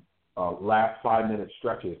last 5-minute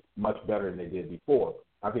stretches much better than they did before.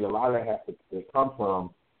 I think a lot of that has to come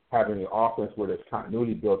from having an offense where there's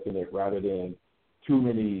continuity built in it rather than too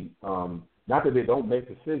many, not that they don't make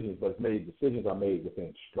decisions, but decisions are made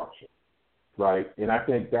within structure, right? And I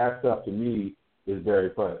think that stuff to me is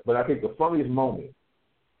very fun. But I think the funniest moment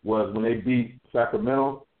was when they beat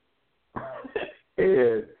Sacramento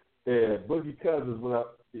and Boogie Cousins went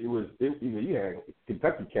up. You had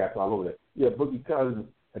Kentucky cats all over there. Yeah, Boogie Cousins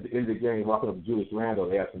at the end of the game walking up to Julius Randle,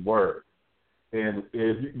 they had some words. And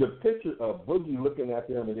the picture of Boogie looking at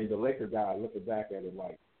them and then the Laker guy looking back at him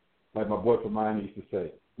like my boy from Miami used to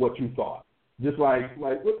say, what you thought? Just like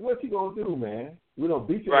what you going to do, man? We don't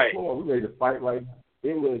beat you on the floor. We're ready to fight right now.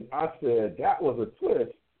 I said, that was a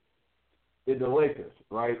twist in the Lakers,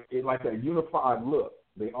 right? It like a unified look.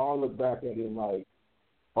 They all look back at him like,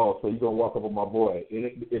 oh, so you're going to walk up on my boy. And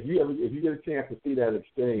if you get a chance to see that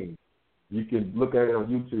exchange, you can look at it on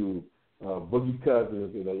YouTube, Boogie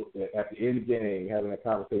Cousins at the end of the game having a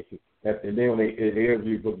conversation. And then when they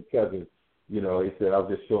interviewed Boogie Cousins, he said, I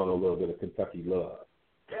was just showing a little bit of Kentucky love.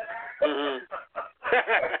 Mm-hmm.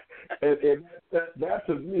 and that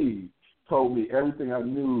to me told me everything I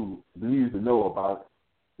needed to know about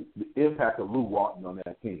the impact of Lou Walton on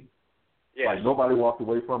that team. Yes. Like, nobody walked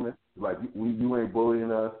away from it. Like, you ain't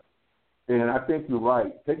bullying us. And I think you're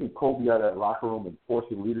right. Taking Kobe out of that locker room and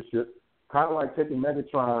forcing leadership, kind of like taking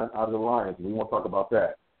Megatron out of the Lions. We won't talk about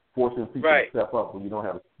that. Forcing people to step up when you don't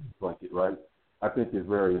have a blanket, right? I think is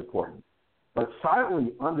very important. But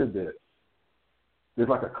silently under this, there's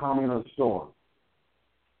like a calming of the storm.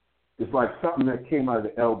 It's like something that came out of the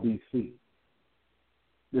LBC.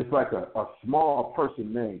 It's like a small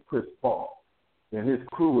person named Chris Paul, and his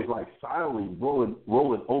crew was like silently rolling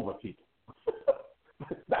over people.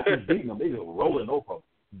 Not just beating them, they just rolling over them,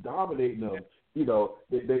 dominating them.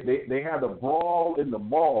 They had a brawl in the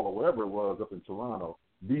mall or wherever it was up in Toronto,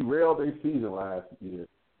 derailed their season last year.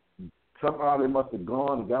 Somehow they must have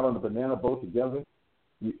gone and got on the banana boat together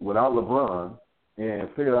without LeBron and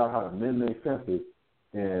figured out how to mend their fences.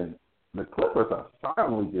 And the Clippers are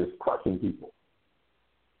silently just crushing people.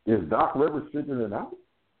 Is Doc Rivers figuring it out?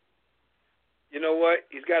 You know what?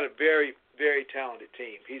 He's got a very, very talented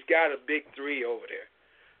team. He's got a big three over there.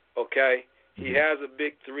 Okay? He has a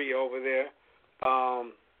big three over there.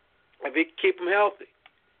 if he can keep them healthy.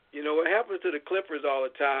 You know, what happens to the Clippers all the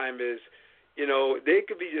time is, you know, they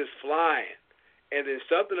could be just flying, and then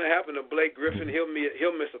something will happen to Blake Griffin, he'll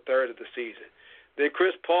miss a third of the season. Then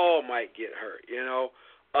Chris Paul might get hurt, you know.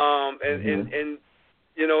 And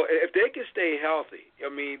you know, if they can stay healthy,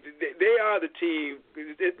 I mean, they are the team.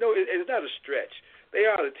 It's not a stretch. They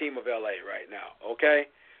are the team of LA right now,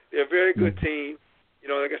 okay? They're a very good team. You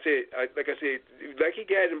know, like I said, like he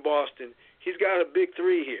got in Boston, he's got a big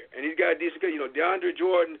three here, and he's got a decent. You know, DeAndre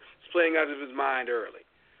Jordan is playing out of his mind early,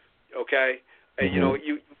 okay? And you know,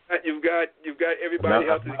 you've got everybody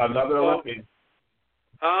healthy. Another Olympian.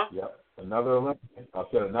 Huh? Yep, another Olympian. I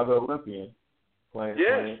said another Olympian playing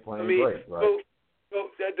great, right? So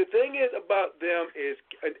the thing is about them is,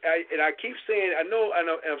 and I keep saying, I know, and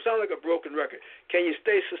I sound like a broken record. Can you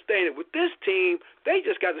stay sustained? With this team, they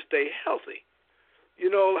just got to stay healthy. You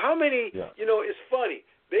know how many? Yeah. You know, it's funny.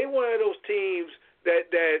 They one of those teams that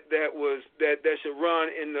should run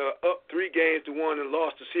in the up 3 games to 1 and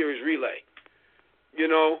lost the series relay. You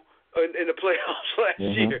know, in the playoffs last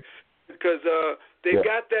year, because they've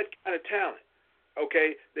got that kind of talent.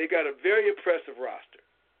 Okay, they got a very impressive roster.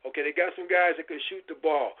 Okay, they got some guys that can shoot the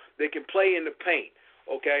ball. They can play in the paint.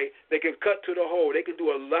 Okay, they can cut to the hole. They can do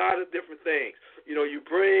a lot of different things. You know, you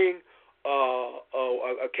bring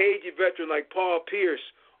a cagey veteran like Paul Pierce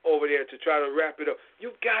over there to try to wrap it up.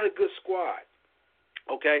 You've got a good squad.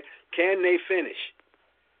 Okay, can they finish?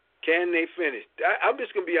 Can they finish? I'm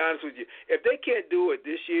just going to be honest with you. If they can't do it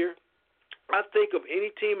this year, I think of any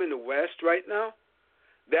team in the West right now,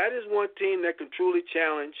 that is one team that can truly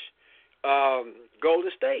challenge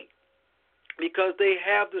Golden State, because they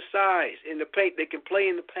have the size in the paint. They can play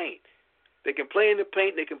in the paint. They can play in the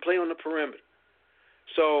paint. They can play on the perimeter.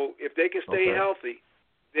 So if they can stay healthy,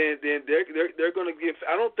 then they're going to give.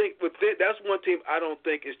 I don't think that's one team. I don't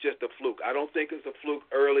think it's just a fluke. I don't think it's a fluke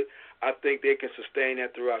early. I think they can sustain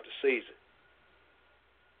that throughout the season.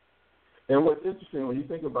 And what's interesting when you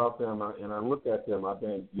think about them, and I look at them, I've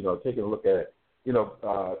been taking a look at it. You know,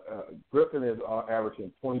 Griffin is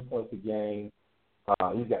averaging 20 points a game.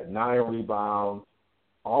 He's got 9 rebounds,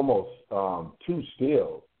 almost 2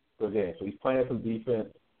 steals per game. So he's playing some defense,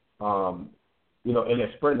 you know, and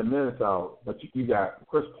they're spreading the minutes out. But you got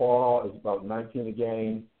Chris Paul is about 19 a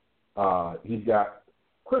game. He's got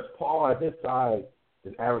Chris Paul at his size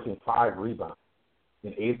is averaging 5 rebounds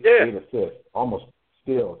and 8 assists, almost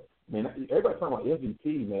steals. I mean, everybody's talking about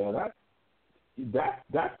MVP, man.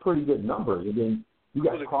 That's pretty good numbers. And then you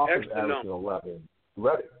got Crawford averaging 11.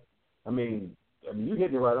 I mean, you're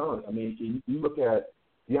hitting it right on. I mean, you look at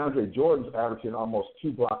DeAndre Jordan's averaging almost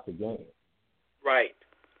 2 blocks a game. Right.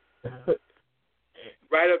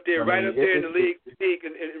 Right up there in the league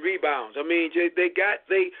in rebounds. I mean, they've got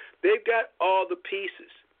all the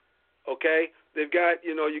pieces. Okay, they've got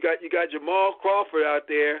you got Jamal Crawford out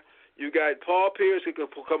there. You got Paul Pierce who can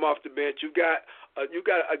come off the bench. You got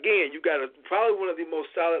probably one of the most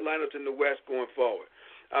solid lineups in the West going forward.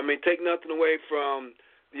 I mean, take nothing away from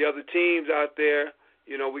the other teams out there.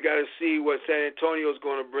 You know, we got to see what San Antonio is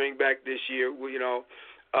going to bring back this year. You know,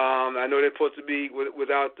 I know they're supposed to be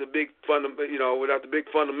without the big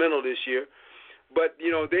fundamental this year, but you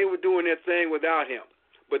know they were doing their thing without him.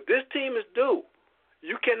 But this team is due.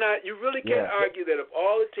 You really can't argue that of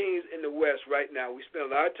all the teams in the West right now, we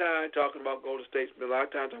spend a lot of time talking about Golden State, spend a lot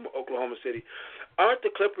of time talking about Oklahoma City. Aren't the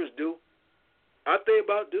Clippers due? Aren't they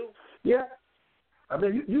about due? Yeah. I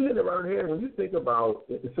mean, you hit it right here. When you think about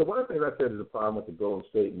 – so one of the things I said is the problem with the Golden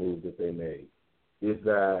State move that they made is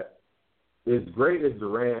that as great as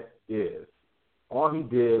Durant is, all he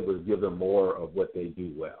did was give them more of what they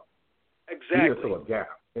do well. Exactly. He didn't fill a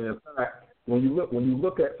gap. And in fact, when you look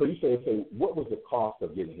at – so you say, what was the cost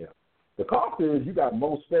of getting him? The cost is you got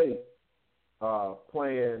Mo State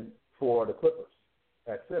playing for the Clippers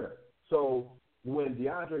at center. So – when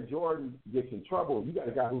DeAndre Jordan gets in trouble, you got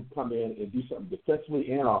a guy who come in and do something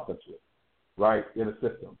defensively and offensively, right, in the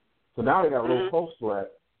system. So now they got a little post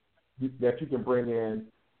threat that you can bring in.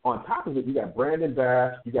 On top of it, you got Brandon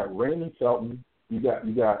Bass, you got Raymond Felton, you got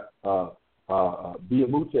Biamute,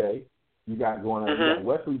 you got going on, you got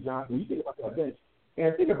Wesley Johnson. You think about that bench,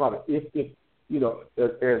 and think about it. If you know,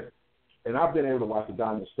 and I've been able to watch the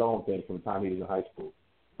Diamond Stone thing from the time he was in high school.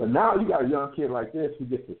 But now you got a young kid like this who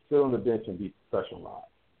gets to sit on the bench and be professionalized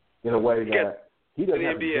in a way that he doesn't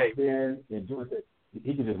have to jump in and do it.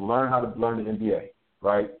 He can just learn how to learn the NBA,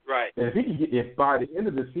 right? Right. And if by the end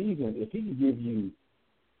of the season, if he can give you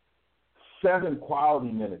 7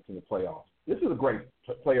 quality minutes in the playoffs, this is a great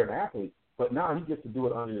player and athlete. But now he gets to do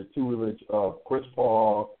it under the tutelage of Chris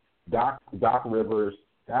Paul, Doc Rivers,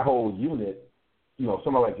 that whole unit.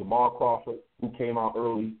 somebody like Jamal Crawford, who came out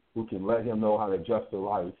early, who can let him know how to adjust to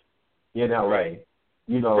life in L.A.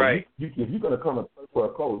 Right. If you're going to come and play for a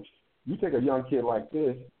coach, you take a young kid like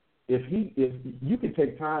this. If you can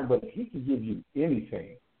take time, but he can give you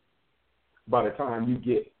anything by the time you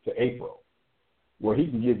get to April, where he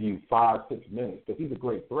can give you 5-6 minutes, because he's a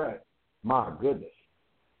great threat. My goodness.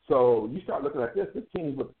 So you start looking at this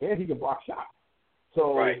team, and he can block shots.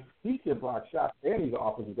 So he can block shots, and he's an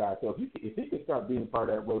offensive guy. So if he can start being part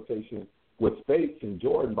of that rotation with Spates and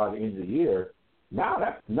Jordan by the end of the year,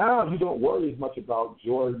 now you don't worry as much about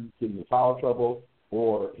Jordan getting in foul trouble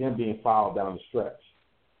or him being fouled down the stretch.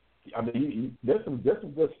 I mean, there's some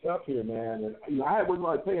good stuff here, man. And I wasn't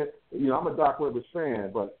really paying. I'm a Doc Rivers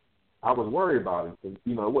fan, but I was worried about him because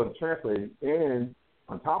it wasn't translating. And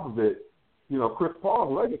on top of it, Chris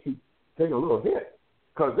Paul's legacy taking a little hit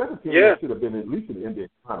because that's a team that should have been at least in the NBA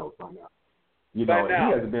Finals by now. He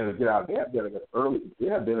hasn't been able to get out. They have been able to get early. They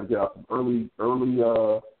have been able to get out some early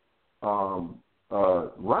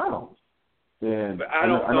rounds. And but I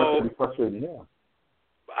don't know it's pretty frustrating now.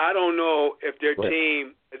 I don't know if their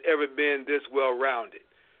team has ever been this well rounded.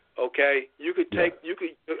 Okay, you could take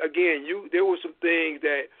there were some things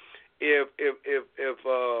that if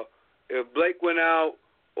Blake went out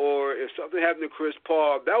or if something happened to Chris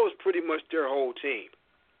Paul, that was pretty much their whole team.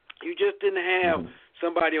 You just didn't have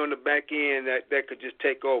somebody on the back end that could just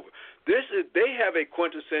take over. They have a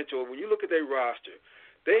quintessential, when you look at their roster,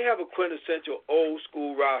 they have a quintessential old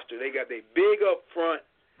school roster. They got their big up front.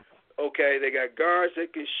 Okay, they got guards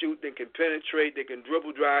that can shoot, they can penetrate, they can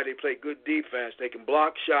dribble drive, they play good defense, they can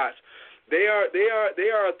block shots. They are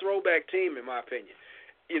a throwback team in my opinion.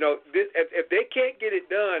 If they can't get it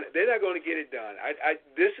done, they're not going to get it done.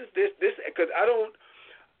 This because I don't.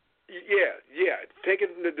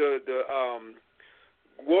 Taking the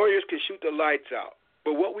Warriors can shoot the lights out,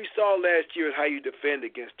 but what we saw last year is how you defend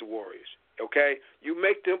against the Warriors. Okay, you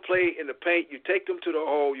make them play in the paint, you take them to the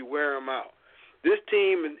hole, you wear them out. This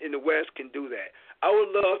team in the West can do that. I would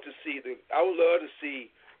love to see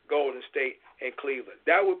Golden State and Cleveland.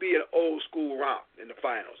 That would be an old school romp in the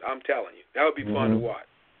finals. I'm telling you, that would be fun to watch.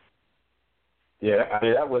 Yeah, I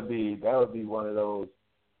mean that would be one of those.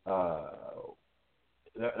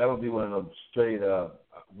 That would be one of those straight up.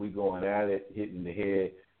 We going at it, hitting the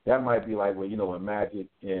head. That might be like when Magic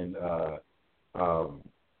and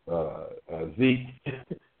Zeke,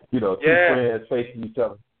 two friends facing each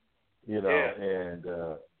other. And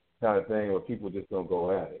kind of thing where people just don't go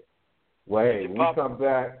at it. Well, hey, when we come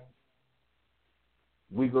back,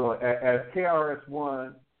 we go as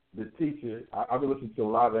KRS-One, the teacher. I've been listening to a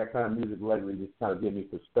lot of that kind of music lately, just kind of give me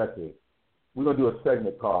perspective. We're gonna do a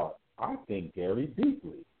segment called "I Think Very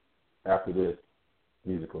Deeply" after this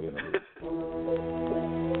musical interlude.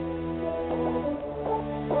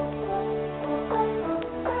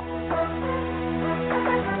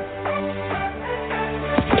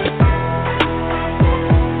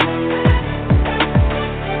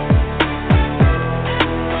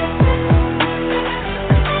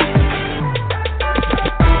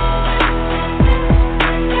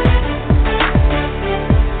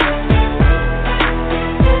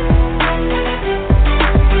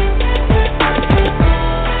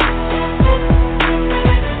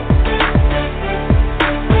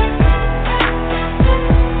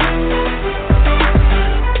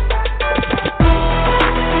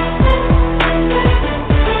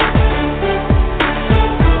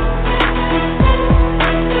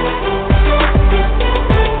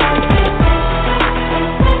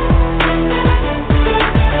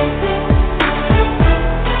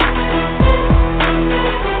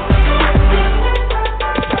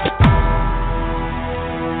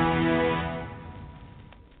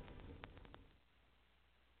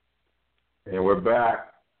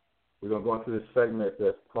 To this segment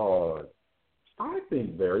that's called "I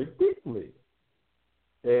Think Very Deeply,"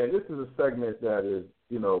 and this is a segment that is,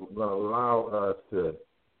 going to allow us to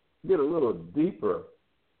get a little deeper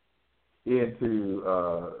into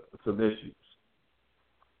some issues.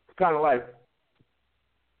 It's kind of like,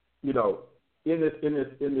 in this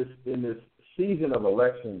season of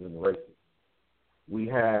elections and races, we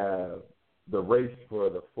have the race for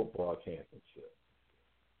the football championship,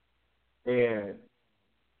 and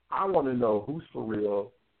I want to know who's for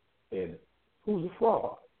real and who's a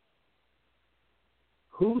fraud.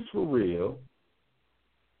 Who's for real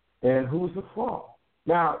and who's a fraud.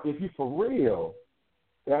 Now, if you're for real,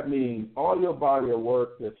 that means all your body of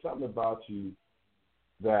work, there's something about you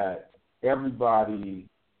that everybody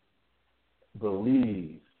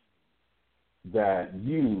believes that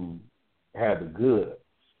you have the goods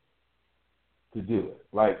to do it.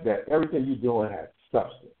 Like that everything you're doing has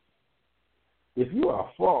substance. if you are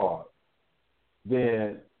a fraud,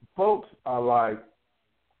 then folks are like,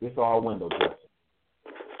 it's all window dressing.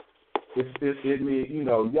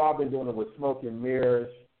 Y'all been doing it with smoke and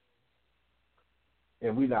mirrors,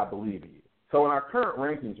 and we not believing you. So in our current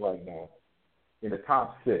rankings right now, in the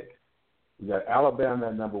top 6, we got Alabama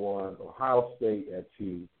at number 1, Ohio State at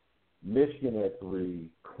 2, Michigan at 3,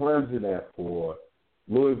 Clemson at 4,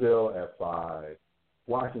 Louisville at 5,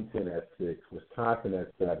 Washington at 6, Wisconsin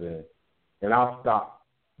at 7, and I'll stop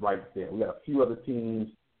right there. We got a few other teams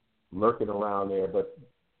lurking around there, but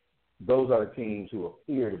those are the teams who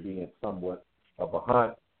appear to be in somewhat of a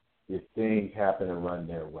hunt if things happen and run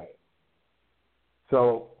their way.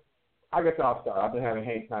 So I guess I'll start. I've been having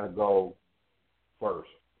Hank kind of go first.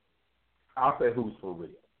 I'll say who's for real.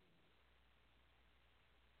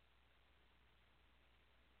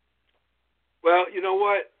 Well, you know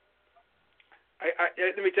what?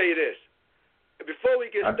 Let me tell you this. Before we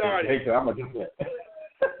get started. Hey, I'm going to get that.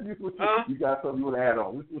 You got something you want to add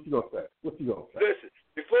on. What you going to say? Listen,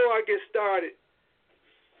 before I get started,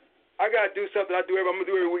 I got to do something I'm going to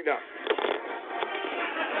do every week now.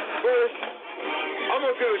 First, I'm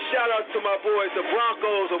going to give a shout-out to my boys, the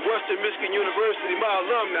Broncos of Western Michigan University, my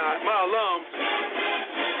alums,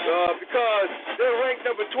 because they're ranked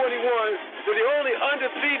number 21. They're the only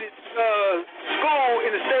undefeated school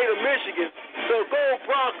in the state of Michigan. So go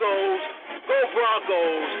Broncos, go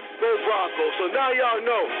Broncos, go Broncos. So now y'all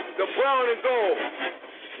know the brown and gold.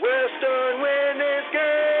 Western win this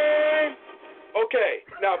game. Okay,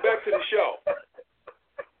 now back to the show.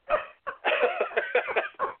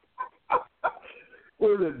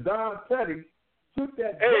 What is it, Don Petty? Shoot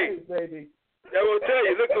that game, baby. I will tell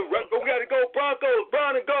you, look, we got to go Broncos,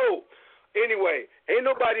 brown and gold. Anyway, ain't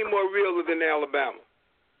nobody more real than Alabama,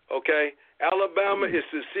 okay? Alabama is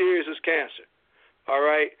as serious as cancer, all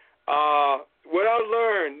right? What I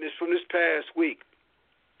learned from this past week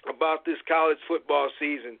about this college football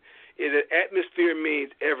season is that atmosphere means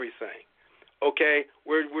everything, okay?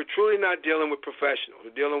 We're truly not dealing with professionals.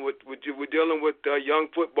 We're dealing with young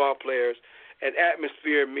football players, and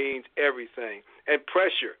atmosphere means everything, and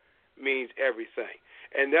pressure means everything.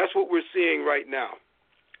 And that's what we're seeing right now.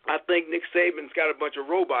 I think Nick Saban's got a bunch of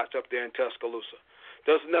robots up there in Tuscaloosa.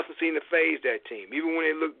 Does nothing seem to faze that team. Even when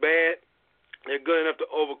they look bad, they're good enough to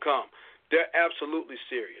overcome. They're absolutely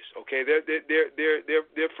serious. Okay, they're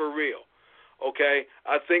for real. Okay,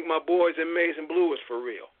 I think my boys in Maize and Blue is for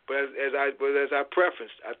real. But as I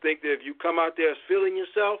prefaced, I think that if you come out there as feeling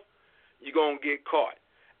yourself, you're gonna get caught.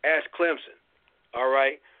 Ask Clemson. All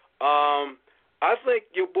right. I think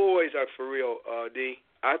your boys are for real, D.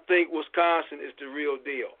 I think Wisconsin is the real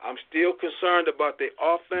deal. I'm still concerned about their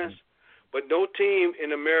offense, but no team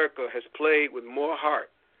in America has played with more heart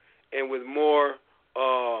and with more,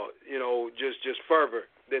 just fervor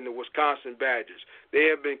than the Wisconsin Badgers. They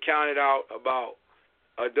have been counted out about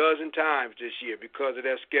a dozen times this year because of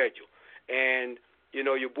their schedule. And,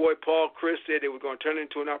 your boy Paul Chris said they were going to turn it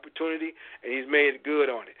into an opportunity, and he's made good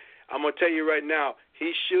on it. I'm going to tell you right now,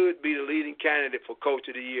 he should be the leading candidate for Coach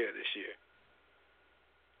of the Year this year.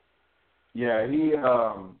 Yeah,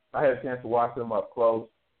 I had a chance to watch him up close.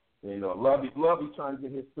 And, Lovey trying to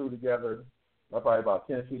get his crew together. I'm probably about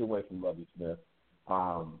 10 feet away from Lovey Smith.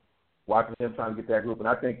 Watching him trying to get that group, and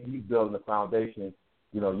I think he's building a foundation.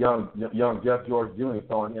 Young Jeff George Jr.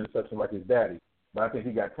 throwing interception like his daddy, but I think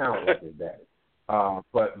he got talent like his daddy.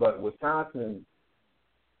 But Wisconsin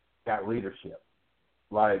got leadership.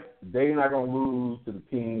 Like, they're not going to lose to the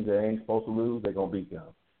teams they ain't supposed to lose. They're going to beat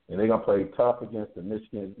them. And they're going to play tough against the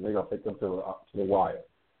Michigan. They're going to take them to the wire.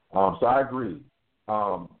 So I agree.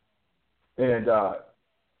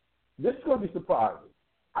 This is going to be surprising.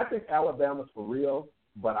 I think Alabama's for real,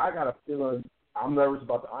 but I got a feeling I'm nervous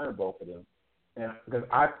about the Iron Bowl for them. And because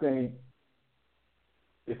I think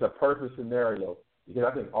it's a perfect scenario. Because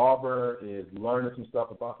I think Auburn is learning some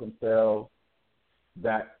stuff about themselves.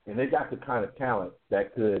 And they got the kind of talent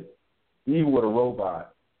that could, even with a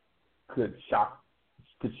robot, could shock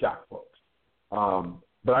folks.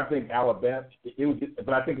 But I think Alabama,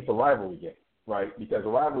 but I think it's a rivalry game, right? Because a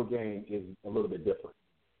rivalry game is a little bit different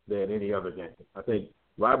than any other game. I think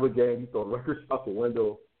rivalry games, you throw records out the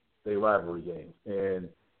window, they rivalry games, and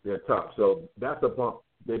they're tough. So that's a bump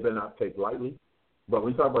they better not take lightly. But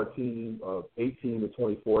when you talk about a team of 18 to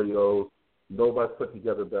 24-year-olds, nobody's put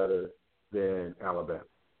together better than Alabama.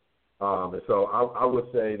 And so I would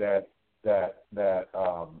say that's a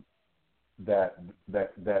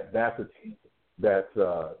team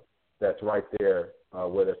that's right there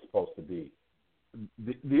where they're supposed to be.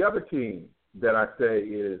 The other team that I say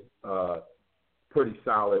is pretty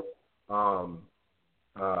solid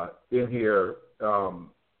in here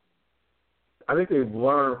I think they've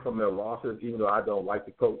learned from their losses, even though I don't like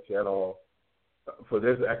the coach at all. For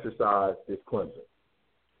this exercise is Clemson.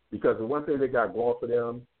 Because the one thing they got going for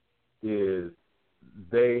them is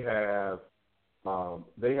they have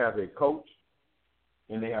a coach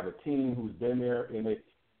and they have a team who's been there, and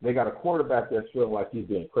they got a quarterback that's feeling like he's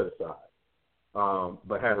being criticized,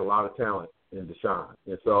 but has a lot of talent in Deshaun.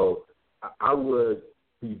 And so I would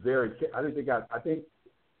be very –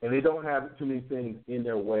 and they don't have too many things in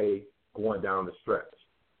their way going down the stretch.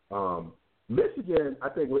 Michigan, I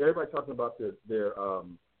think when everybody talking about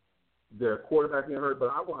their quarterback getting hurt, but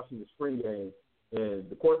I watched in the spring game, and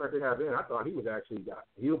the quarterback they have in, I thought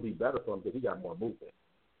he'll be better for them because he got more movement.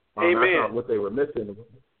 Amen. I thought what they were missing.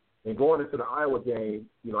 And going into the Iowa game,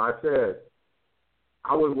 I said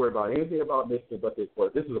I wouldn't worry about anything about Michigan but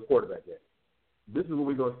this is a quarterback game. This is what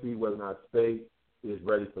we're going to see whether or not State is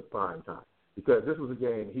ready for prime time. Because this was a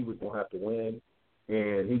game he was going to have to win,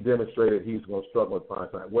 and he demonstrated he was going to struggle in prime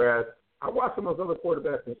time. Whereas I watched some of those other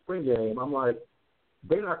quarterbacks in the spring game, I'm like,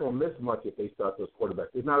 they're not going to miss much if they start those quarterbacks.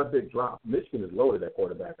 It's not a big drop. Michigan is loaded at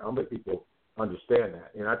quarterback. I'll make people understand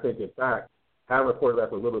that. And I think, in fact, having a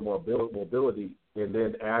quarterback with a little bit more mobility and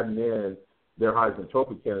then adding in their Heisman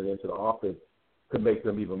Trophy candidate into the offense could make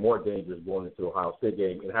them even more dangerous going into the Ohio State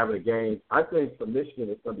game. And having a game, I think for Michigan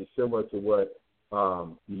it's going to be similar to what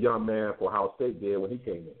the young man for Ohio State did when he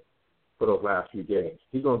came in for those last few games.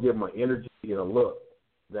 He's going to give them an energy and a look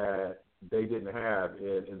that they didn't have,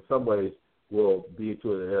 and in some ways will be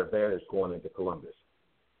to their advantage going into Columbus.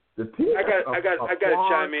 The team I got to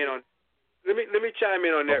chime in on. Let me chime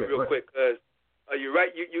in on that real quick, because you're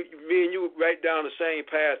right. Me and you right down the same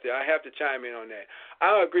path there. I have to chime in on that.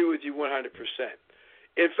 I agree with you 100%.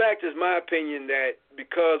 In fact, it's my opinion that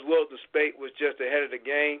because Wilton Speight was just ahead of the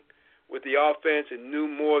game with the offense and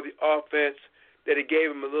knew more of the offense, that it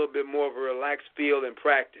gave him a little bit more of a relaxed feel in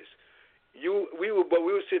practice. We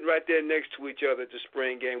were sitting right there next to each other at the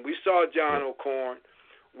spring game. We saw John O'Corn.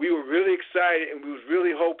 We were really excited, and we was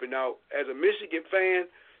really hoping. Now, as a Michigan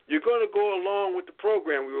fan, you're going to go along with the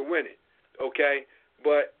program. We were winning, okay?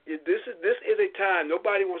 But this is a time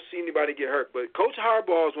nobody wants to see anybody get hurt. But Coach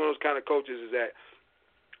Harbaugh is one of those kind of coaches is that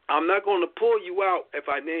I'm not going to pull you out if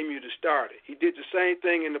I name you the starter. He did the same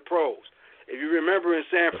thing in the pros. If you remember in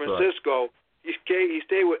San Francisco, he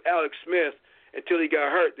stayed with Alex Smith until he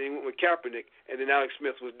got hurt. Then he went with Kaepernick, and then Alex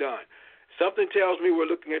Smith was done. Something tells me we're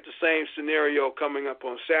looking at the same scenario coming up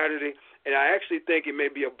on Saturday, and I actually think it may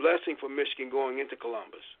be a blessing for Michigan going into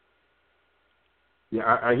Columbus.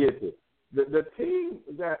 Yeah, I hear you. The team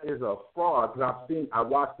that is a fraud, because I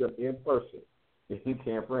watched them in person in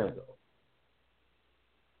Camp Randall.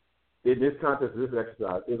 In this contest, this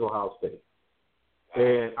exercise is Ohio State.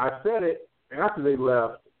 And I said it after they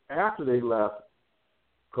left,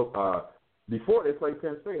 before they played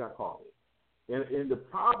Penn State, I called it. And the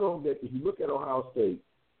problem that if you look at Ohio State,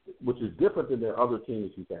 which is different than their other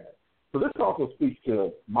teams he's had. So this also speaks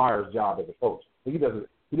to Meyer's job as a coach. He does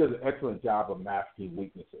an excellent job of masking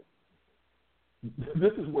weaknesses.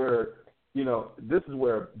 This is where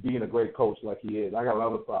being a great coach like he is, I got a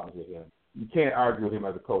lot of problems with him. You can't argue with him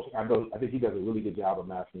as a coach. I think he does a really good job of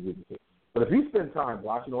masking weaknesses. But if you spend time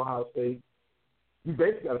watching Ohio State, you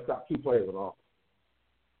basically got to stop two players on offense.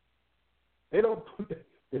 They don't.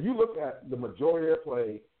 If you look at the majority of their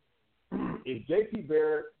play, if J.T.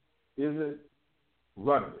 Barrett isn't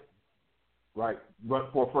running it, right, run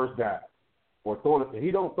for a first down, or throwing it,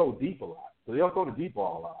 he don't throw deep a lot. So they don't throw the deep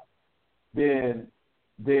ball a lot. Then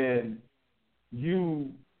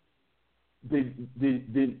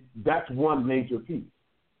that's one major piece.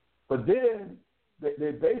 But then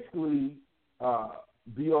they basically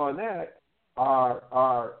beyond that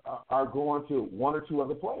are going to one or two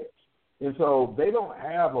other players. And so they don't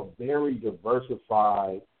have a very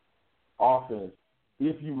diversified offense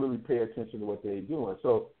if you really pay attention to what they're doing.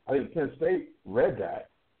 So I think Penn State read that,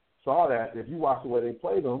 saw that. If you watch the way they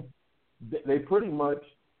play them, they pretty much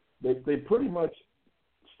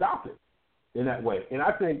stop it in that way. And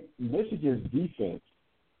I think Michigan's defense,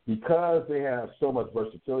 because they have so much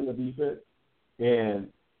versatility in defense and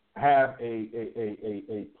have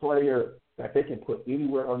a player that they can put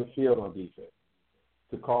anywhere on the field on defense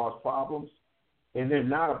to cause problems. And then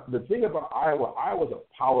now the thing about Iowa's a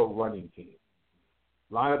power running team.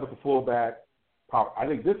 Line up with the fullback, power. I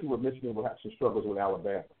think this is where Michigan will have some struggles with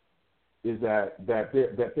Alabama, is that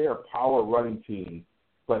they're a power running team.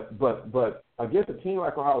 But against a team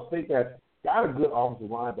like Ohio State that's got a good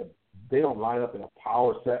offensive line, but they don't line up in a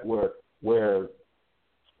power set where the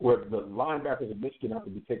linebackers of Michigan have to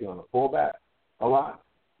be taking on the fullback a lot,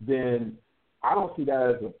 then I don't see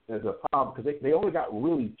that as a problem because they only got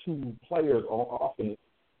really two players on offense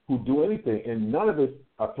who do anything, and none of it's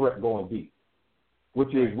a threat going deep,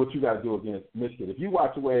 which is what you got to do against Michigan. If you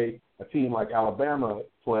watch the way a team like Alabama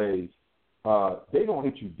plays, they don't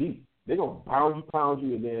hit you deep. They're going to pound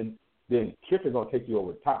you, and then Kiffin's going to take you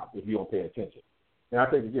over the top if you don't pay attention. And I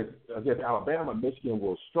think against Alabama, Michigan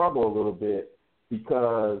will struggle a little bit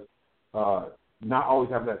because not always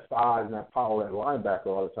having that size and that power at linebacker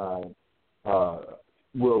all the time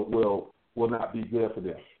will not be good for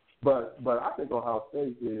them. But I think Ohio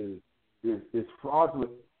State is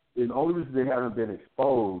fraudulent. And the only reason they haven't been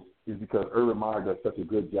exposed is because Urban Meyer does such a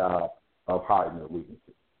good job of hiding their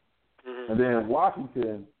weaknesses. Mm-hmm. And then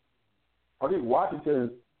Washington, I think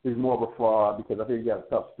Washington is more of a fraud because I think they got a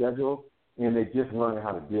tough schedule and they're just learning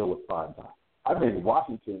how to deal with prime time. I think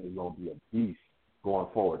Washington is going to be a beast going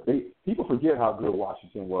forward. People forget how good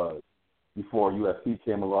Washington was before USC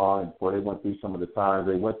came along and before they went through some of the times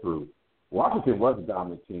they went through. Washington was a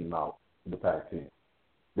dominant team out in the Pac-10.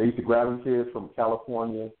 They used to grab them kids from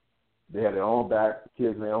California. They had their own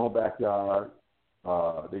kids in their own backyard.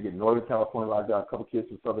 They get Northern California like that, a couple kids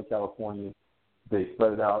from Southern California. They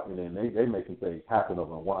spread it out, and then they make some things happen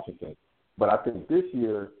over in Washington. But I think this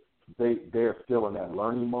year they're still in that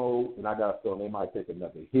learning mode, and I got a feeling they might take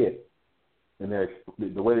another hit. And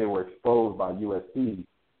the way they were exposed by USC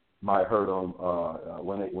might hurt them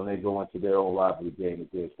when they go into their own rivalry game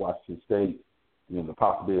against Washington State. The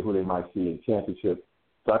possibility of who they might see in championship.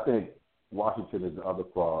 So I think Washington is the other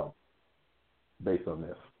fraud based on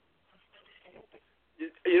this.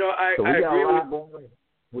 I agree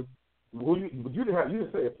with. You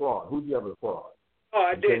didn't say a fraud. Who do you have a fraud? Oh,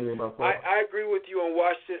 I did. I agree with you on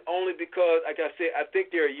Washington only because, like I said, I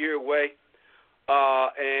think they're a year away,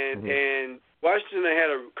 and Washington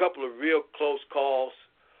had a couple of real close calls.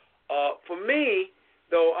 For me,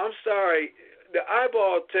 though, I'm sorry, the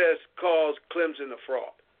eyeball test calls Clemson a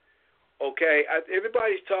fraud. Okay,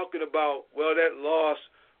 everybody's talking about, well, that loss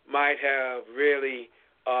might have really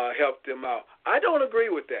helped them out. I don't agree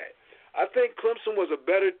with that. I think Clemson was a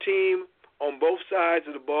better team on both sides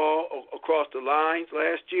of the ball across the lines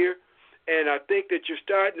last year, and I think that you're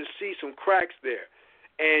starting to see some cracks there.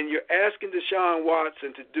 And you're asking Deshaun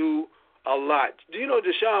Watson to do a lot. Do you know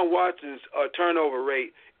Deshaun Watson's turnover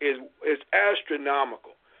rate is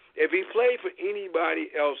astronomical? If he played for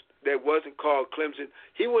anybody else that wasn't called Clemson,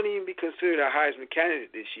 he wouldn't even be considered a Heisman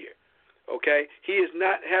candidate this year. Okay? He is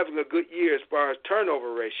not having a good year as far as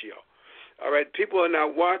turnover ratio. All right? People are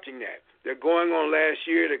not watching that. They're going on last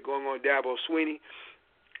year. They're going on Dabo Swinney.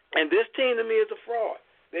 And this team, to me, is a fraud.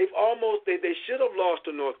 They should have lost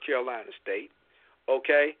to North Carolina State.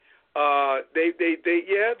 Okay? They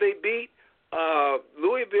beat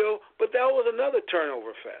Louisville, but that was another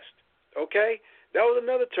turnover fest. Okay? That was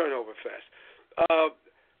another turnover fest.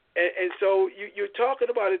 And so you're talking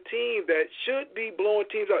about a team that should be blowing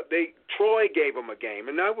teams up. Troy gave them a game.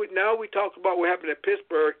 And now we talk about what happened at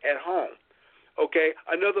Pittsburgh at home. Okay?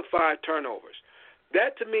 Another 5 turnovers.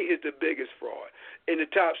 That, to me, is the biggest fraud in the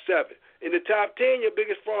top 7. In the top 10, your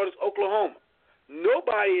biggest fraud is Oklahoma.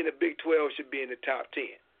 Nobody in the Big 12 should be in the top 10.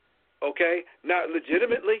 Okay? Not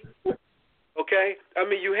legitimately. Okay? I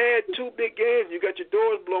mean, you had 2 big games. You got your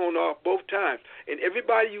doors blown off both times. And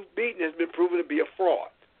everybody you've beaten has been proven to be a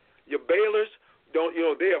fraud. Your Baylors,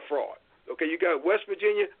 they're a fraud. Okay? You got West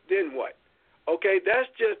Virginia, then what? Okay? That's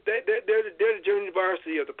just, they're the junior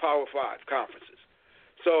varsity of the Power 5 conferences.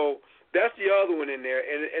 So that's the other one in there.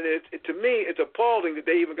 And to me, it's appalling that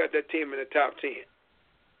they even got that team in the top 10.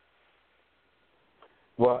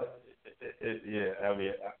 Well, yeah, I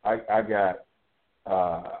mean, I got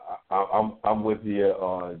I'm with you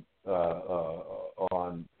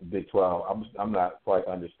on Big 12. I'm not quite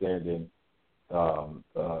understanding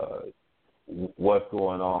what's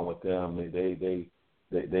going on with them.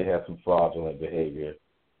 They have some fraudulent behavior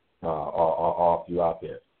all throughout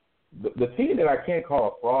there. The team that I can't call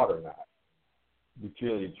a fraud or not, to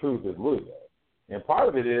tell you the truth, is Louisville. And part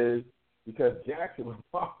of it is because Jackson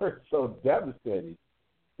Lamar is so devastating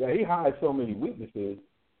that he hides so many weaknesses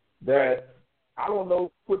that I don't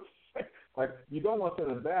know what. Like, you don't want to say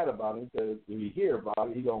anything bad about him because if you hear about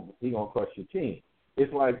it, he gonna crush your team.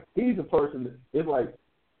 It's like he's a person. It's like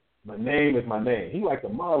my name is my name. He's like the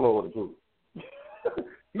Marlowe of the group.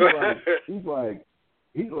 he's like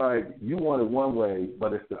you want it one way,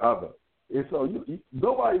 but it's the other. And so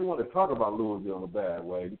nobody want to talk about Louisville in a bad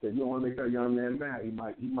way because you don't want to make that young man mad.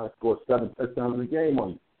 He might score 7 touchdowns in a game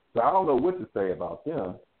on you. So I don't know what to say about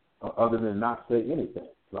them other than not say anything.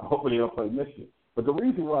 So hopefully they'll play Michigan. But the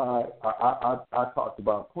reason why I talked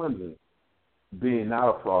about Clemson being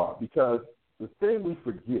not a fraud, because the thing we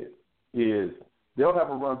forget is they'll have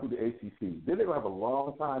a run through the ACC. Then they'll have a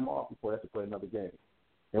long time off before they have to play another game.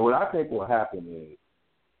 And what I think will happen is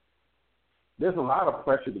there's a lot of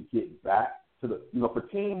pressure to get back to the, for a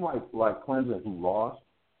team like Clemson who lost,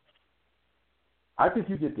 I think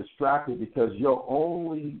you get distracted because your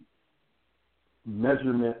only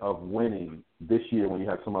measurement of winning this year when you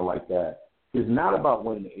have someone like that is not about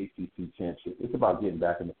winning the ACC championship. It's about getting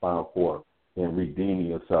back in the Final Four and redeeming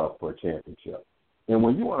yourself for a championship. And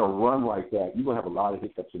when you want to run like that, you're going to have a lot of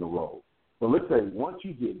hiccups in the road. But let's say once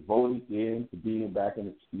you get voted in to being back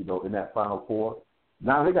in in that Final Four,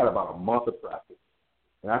 now they got about a month of practice.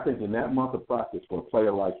 And I think in that month of practice for a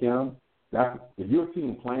player like him, if you're a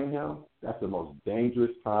team playing him, that's the most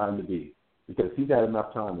dangerous time to be because he's had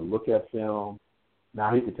enough time to look at film.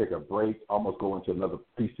 Now he can take a break, almost go into another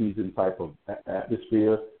preseason type of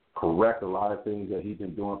atmosphere, correct a lot of things that he's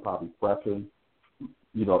been doing, probably prepping.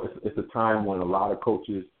 It's a time when a lot of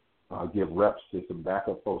coaches give reps to some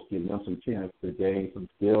backup folks, give them some chance to gain some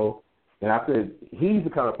skill. And I said he's the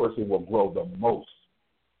kind of person who will grow the most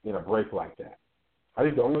in a break like that. I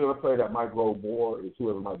think the only other player that might grow more is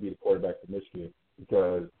whoever might be the quarterback for Michigan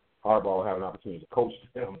because Harbaugh will have an opportunity to coach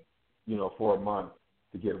them, for a month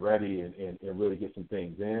to get ready and really get some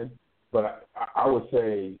things in. But I would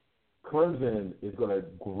say Clemson is going to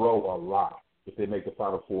grow a lot if they make the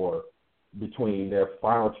Final Four between their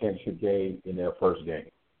final championship game and their first game,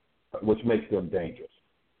 which makes them dangerous.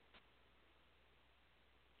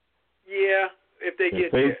 Yeah, if they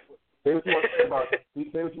get there. Say what you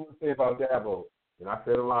want to say about Dabo, and I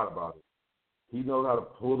said a lot about it. He knows how to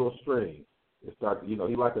pull those strings. It starts, he's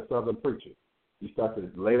like a Southern preacher. He starts to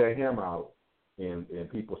lay that hammer out, and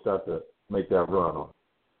people start to make that run on.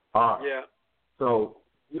 All right. Yeah. So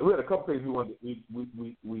we had a couple things we wanted to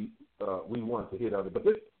hit on it, but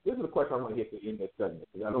this is the question I want to hit to end this segment.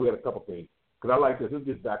 I know we had a couple things because I like this. This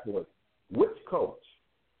gets back to it. Which coach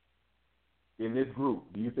in this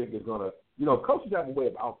group do you think is going to? Coaches have a way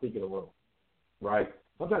of outthinking the room, right?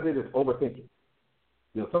 Sometimes they just overthink it.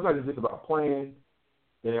 Sometimes it's just about playing,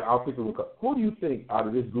 and they're outthinking the room. Who do you think out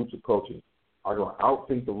of this group of coaches are going to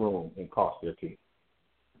outthink the room and cost their team?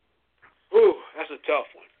 Ooh, that's a tough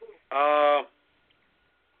one.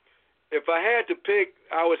 If I had to pick,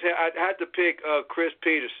 I'd have to pick Chris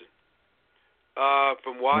Peterson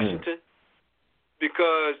from Washington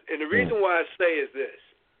because, and the reason why I say is this.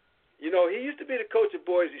 He used to be the coach of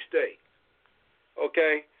Boise State.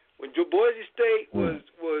 Okay, when Boise State was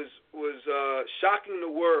shocking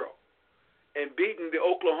the world and beating the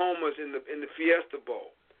Oklahomas in the Fiesta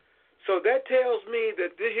Bowl. So that tells me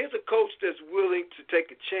that here's a coach that's willing to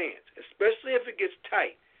take a chance, especially if it gets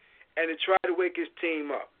tight, and to try to wake his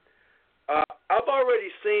team up. I've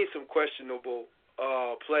already seen some questionable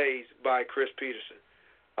plays by Chris Peterson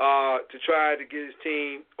to try to get his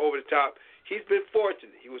team over the top. He's been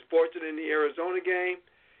fortunate. He was fortunate in the Arizona game.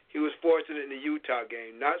 He was fortunate in the Utah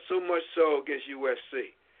game, not so much so against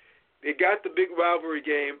USC. They got the big rivalry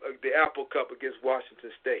game, the Apple Cup against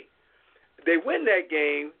Washington State. If they win that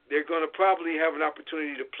game, they're going to probably have an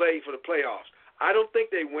opportunity to play for the playoffs. I don't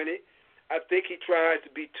think they win it. I think he tried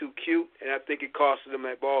to be too cute, and I think it cost them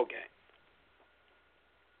that ball game.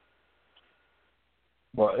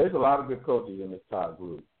 Well, there's a lot of good coaches in this top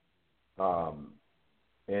group.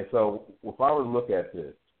 And so if I were to look at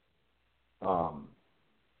this,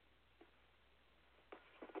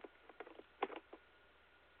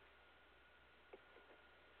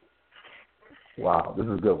 wow, this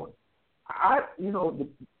is a good one.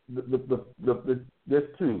 There's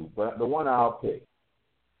two, but the one I'll pick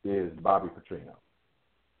is Bobby Petrino.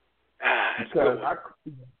 Because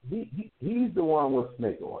he's the one with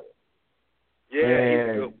snake oil. Yeah,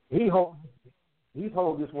 and he holds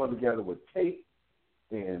this one together with tape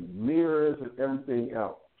and mirrors and everything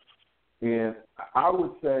else. And I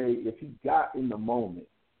would say if he got in the moment,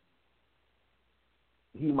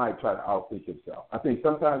 he might try to outthink himself. I think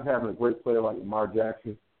sometimes having a great player like Lamar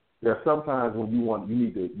Jackson, there are sometimes when you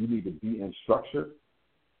need to be in structure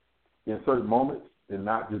in certain moments and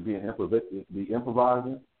not just be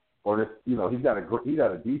improvising. Or this, he's got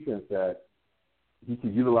a defense that he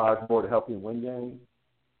can utilize more to help him win games,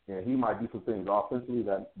 and he might do some things offensively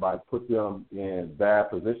that might put them in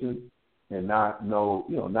bad positions and not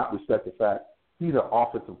respect the fact he's an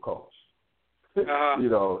offensive coach.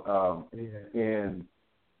 And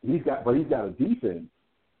he's got a defense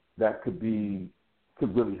that could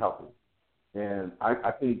really help him. And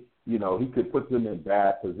I think, he could put them in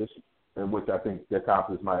bad positions in which I think their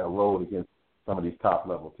confidence might erode against some of these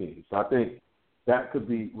top-level teams. So I think that could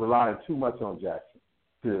be relying too much on Jackson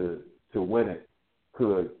to win it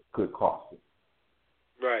could cost him.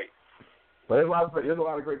 Right. But there's a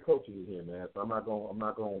lot of great coaches in here, man. So I'm not going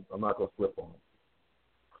to slip on them.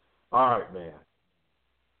 All right, man.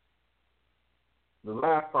 the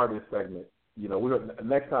last part of this segment,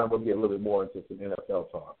 next time we'll get a little bit more into some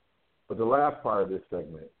NFL talk. But the last part of this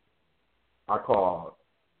segment, I call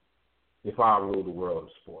 "If I Rule the World of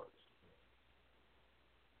Sports."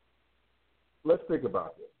 Let's think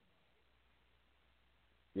about this.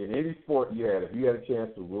 In any sport if you had a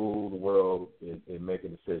chance to rule the world and make a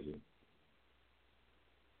decision,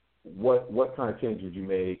 what kind of change would you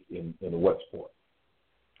make in what sport?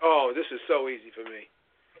 Oh, this is so easy for me.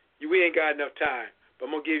 We ain't got enough time, but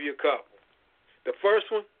I'm gonna give you a couple. The first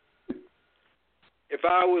one, if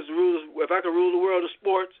I could rule the world of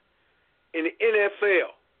sports, in the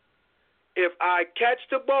NFL, if I catch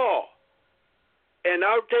the ball and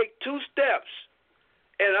I'll take 2 steps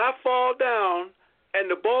and I fall down and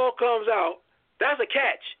the ball comes out, that's a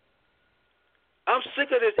catch. I'm sick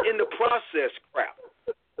of this in the process crap.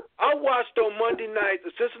 I watched on Monday night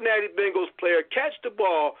the Cincinnati Bengals player catch the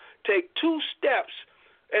ball, take 2 steps,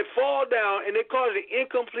 and fall down, and they call it an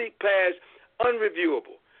incomplete pass,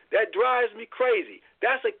 unreviewable. That drives me crazy.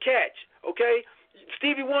 That's a catch, okay?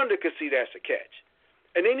 Stevie Wonder could see that's a catch.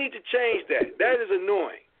 And they need to change that. That is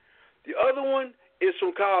annoying. The other one is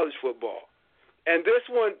from college football. And this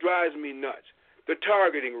one drives me nuts. The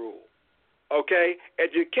targeting rule, okay?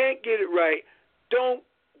 If you can't get it right, don't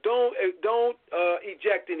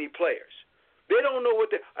eject any players. They don't know what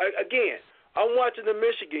again, I'm watching the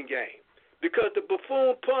Michigan game because the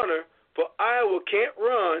buffoon punter for Iowa can't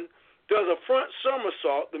run, does a front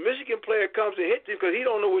somersault. The Michigan player comes and hits him because he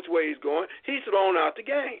don't know which way he's going. He's thrown out the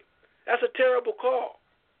game. That's a terrible call.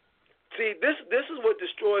 See, this is what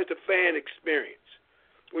destroys the fan experience.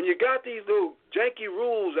 When you got these little janky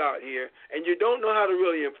rules out here and you don't know how to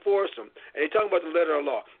really enforce them, and you're talking about the letter of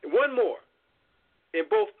law. And one more. In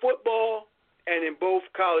both football and in both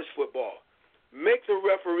college football, make the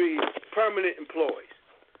referees permanent employees.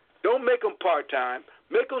 Don't make them part-time.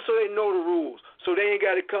 Make them so they know the rules, so they ain't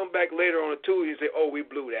got to come back later on a Tuesday and say, oh, we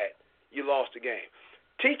blew that. You lost the game.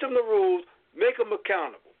 Teach them the rules. Make them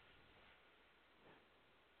accountable.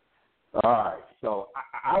 All right. So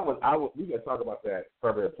we can talk about that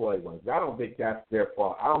permanent employee one. I don't think that's their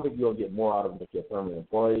fault. I don't think you'll get more out of them if you're a permanent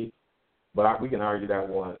employee. But we can argue that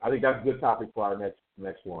one. I think that's a good topic for our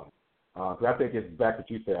next one. Because I think it's back what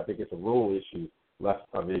you said. I think it's a rule issue, less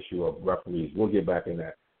of an issue of referees. We'll get back in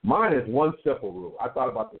that. Mine is one simple rule. I thought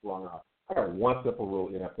about this long enough. I got one simple rule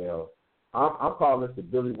in NFL. I'm calling this the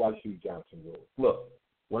Billy White Shoe Johnson rule. Look,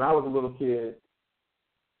 when I was a little kid,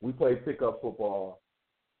 we played pickup football.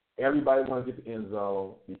 Everybody wanted to get the end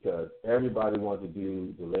zone because everybody wanted to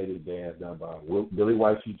do the latest dance done by Billy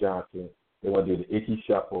White Shoe Johnson. They wanted to do the Icky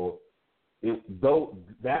Shuffle. Though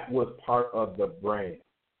that was part of the brand.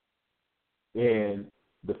 And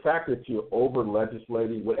the fact that you're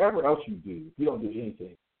over-legislating, whatever else you do, if you don't do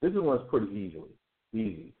anything, this is one's pretty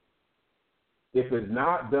easy. If it's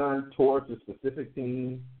not done towards a specific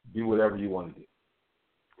team, do whatever you want to do.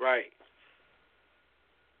 Right.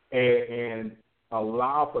 And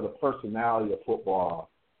allow for the personality of football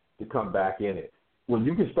to come back in it. When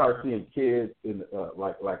you can start seeing kids in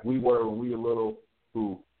like we were when we were little,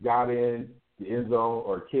 who got in the end zone,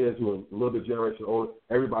 or kids who are a little bit generation older,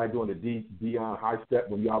 everybody doing the Dion high step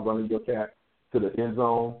when y'all running your cat to the end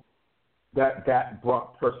zone, that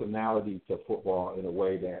brought personality to football in a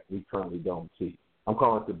way that we currently don't see. I'm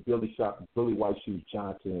calling it the Billy White Shoe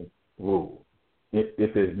Johnson rule. If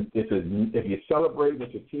you celebrate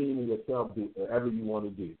with your team and yourself, do whatever you want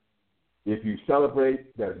to do. If you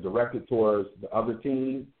celebrate that's directed towards the other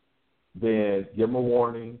team, then give them a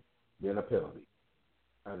warning, then a penalty,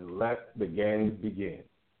 and let the game begin.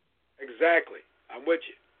 Exactly. I'm with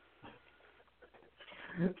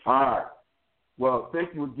you. All right. Well,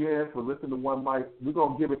 thank you again for listening to One Mic. We're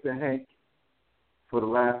going to give it to Hank for the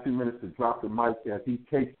last 2 minutes to drop the mic as he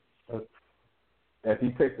takes us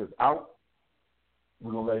out.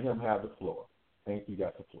 We're going to let him have the floor. Hank, you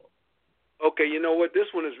got the floor. Okay, you know what? This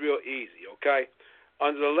one is real easy, okay?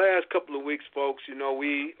 Under the last couple of weeks, folks,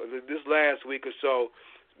 this last week or so,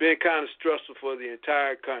 it's been kind of stressful for the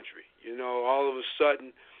entire country. All of a sudden,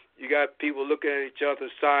 you got people looking at each other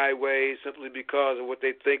sideways simply because of what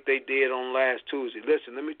they think they did on last Tuesday.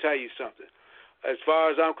 Listen, let me tell you something. As far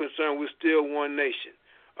as I'm concerned, we're still one nation,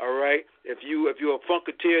 all right? If you're a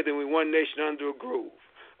funketeer, then we're one nation under a groove.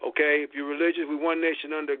 Okay, if you're religious, we're one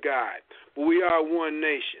nation under God. But we are one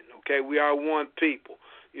nation, okay? We are one people.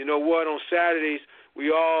 You know what? On Saturdays, we're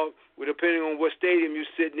depending on what stadium you're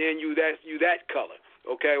sitting in, you that color.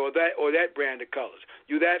 okay, or that brand of colors.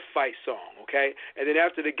 You that fight song, okay? And then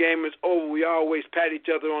after the game is over, we always pat each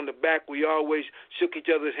other on the back. We always shook each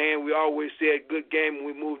other's hand. We always said good game, and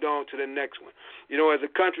we moved on to the next one. You know, as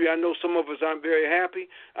a country, I know some of us aren't very happy.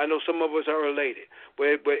 I know some of us are elated.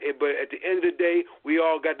 But at the end of the day, we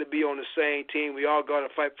all got to be on the same team. We all got to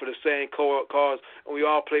fight for the same cause, and we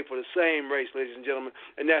all play for the same race, ladies and gentlemen,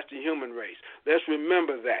 and that's the human race. Let's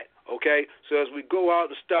remember that, okay? So as we go out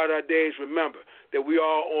to start our days, remember that we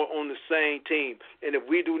all are on the same team. And if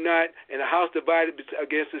we do not, and a house divided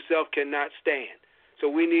against itself cannot stand. So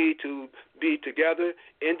we need to be together,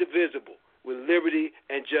 indivisible, with liberty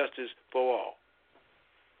and justice for all.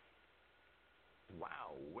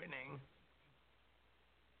 Wow, winning.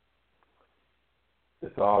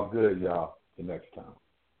 It's all good, y'all. Till next time.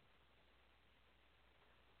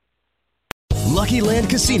 Lucky Land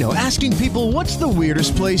Casino, asking people, what's the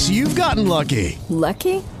weirdest place you've gotten lucky?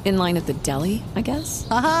 Lucky? In line at the deli, I guess?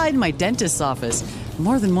 Aha, in my dentist's office.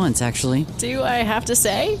 More than once, actually. Do I have to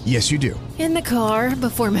say? Yes, you do. In the car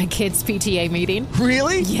before my kids' PTA meeting.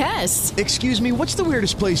 Really? Yes. Excuse me, what's the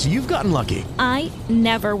weirdest place you've gotten lucky? I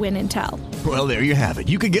never win and tell. Well, there you have it.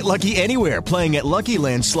 You can get lucky anywhere, playing at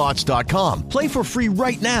LuckyLandSlots.com. Play for free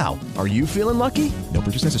right now. Are you feeling lucky? No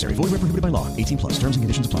purchase necessary. Void where prohibited by law. 18+. Terms and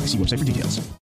conditions apply. See website for details.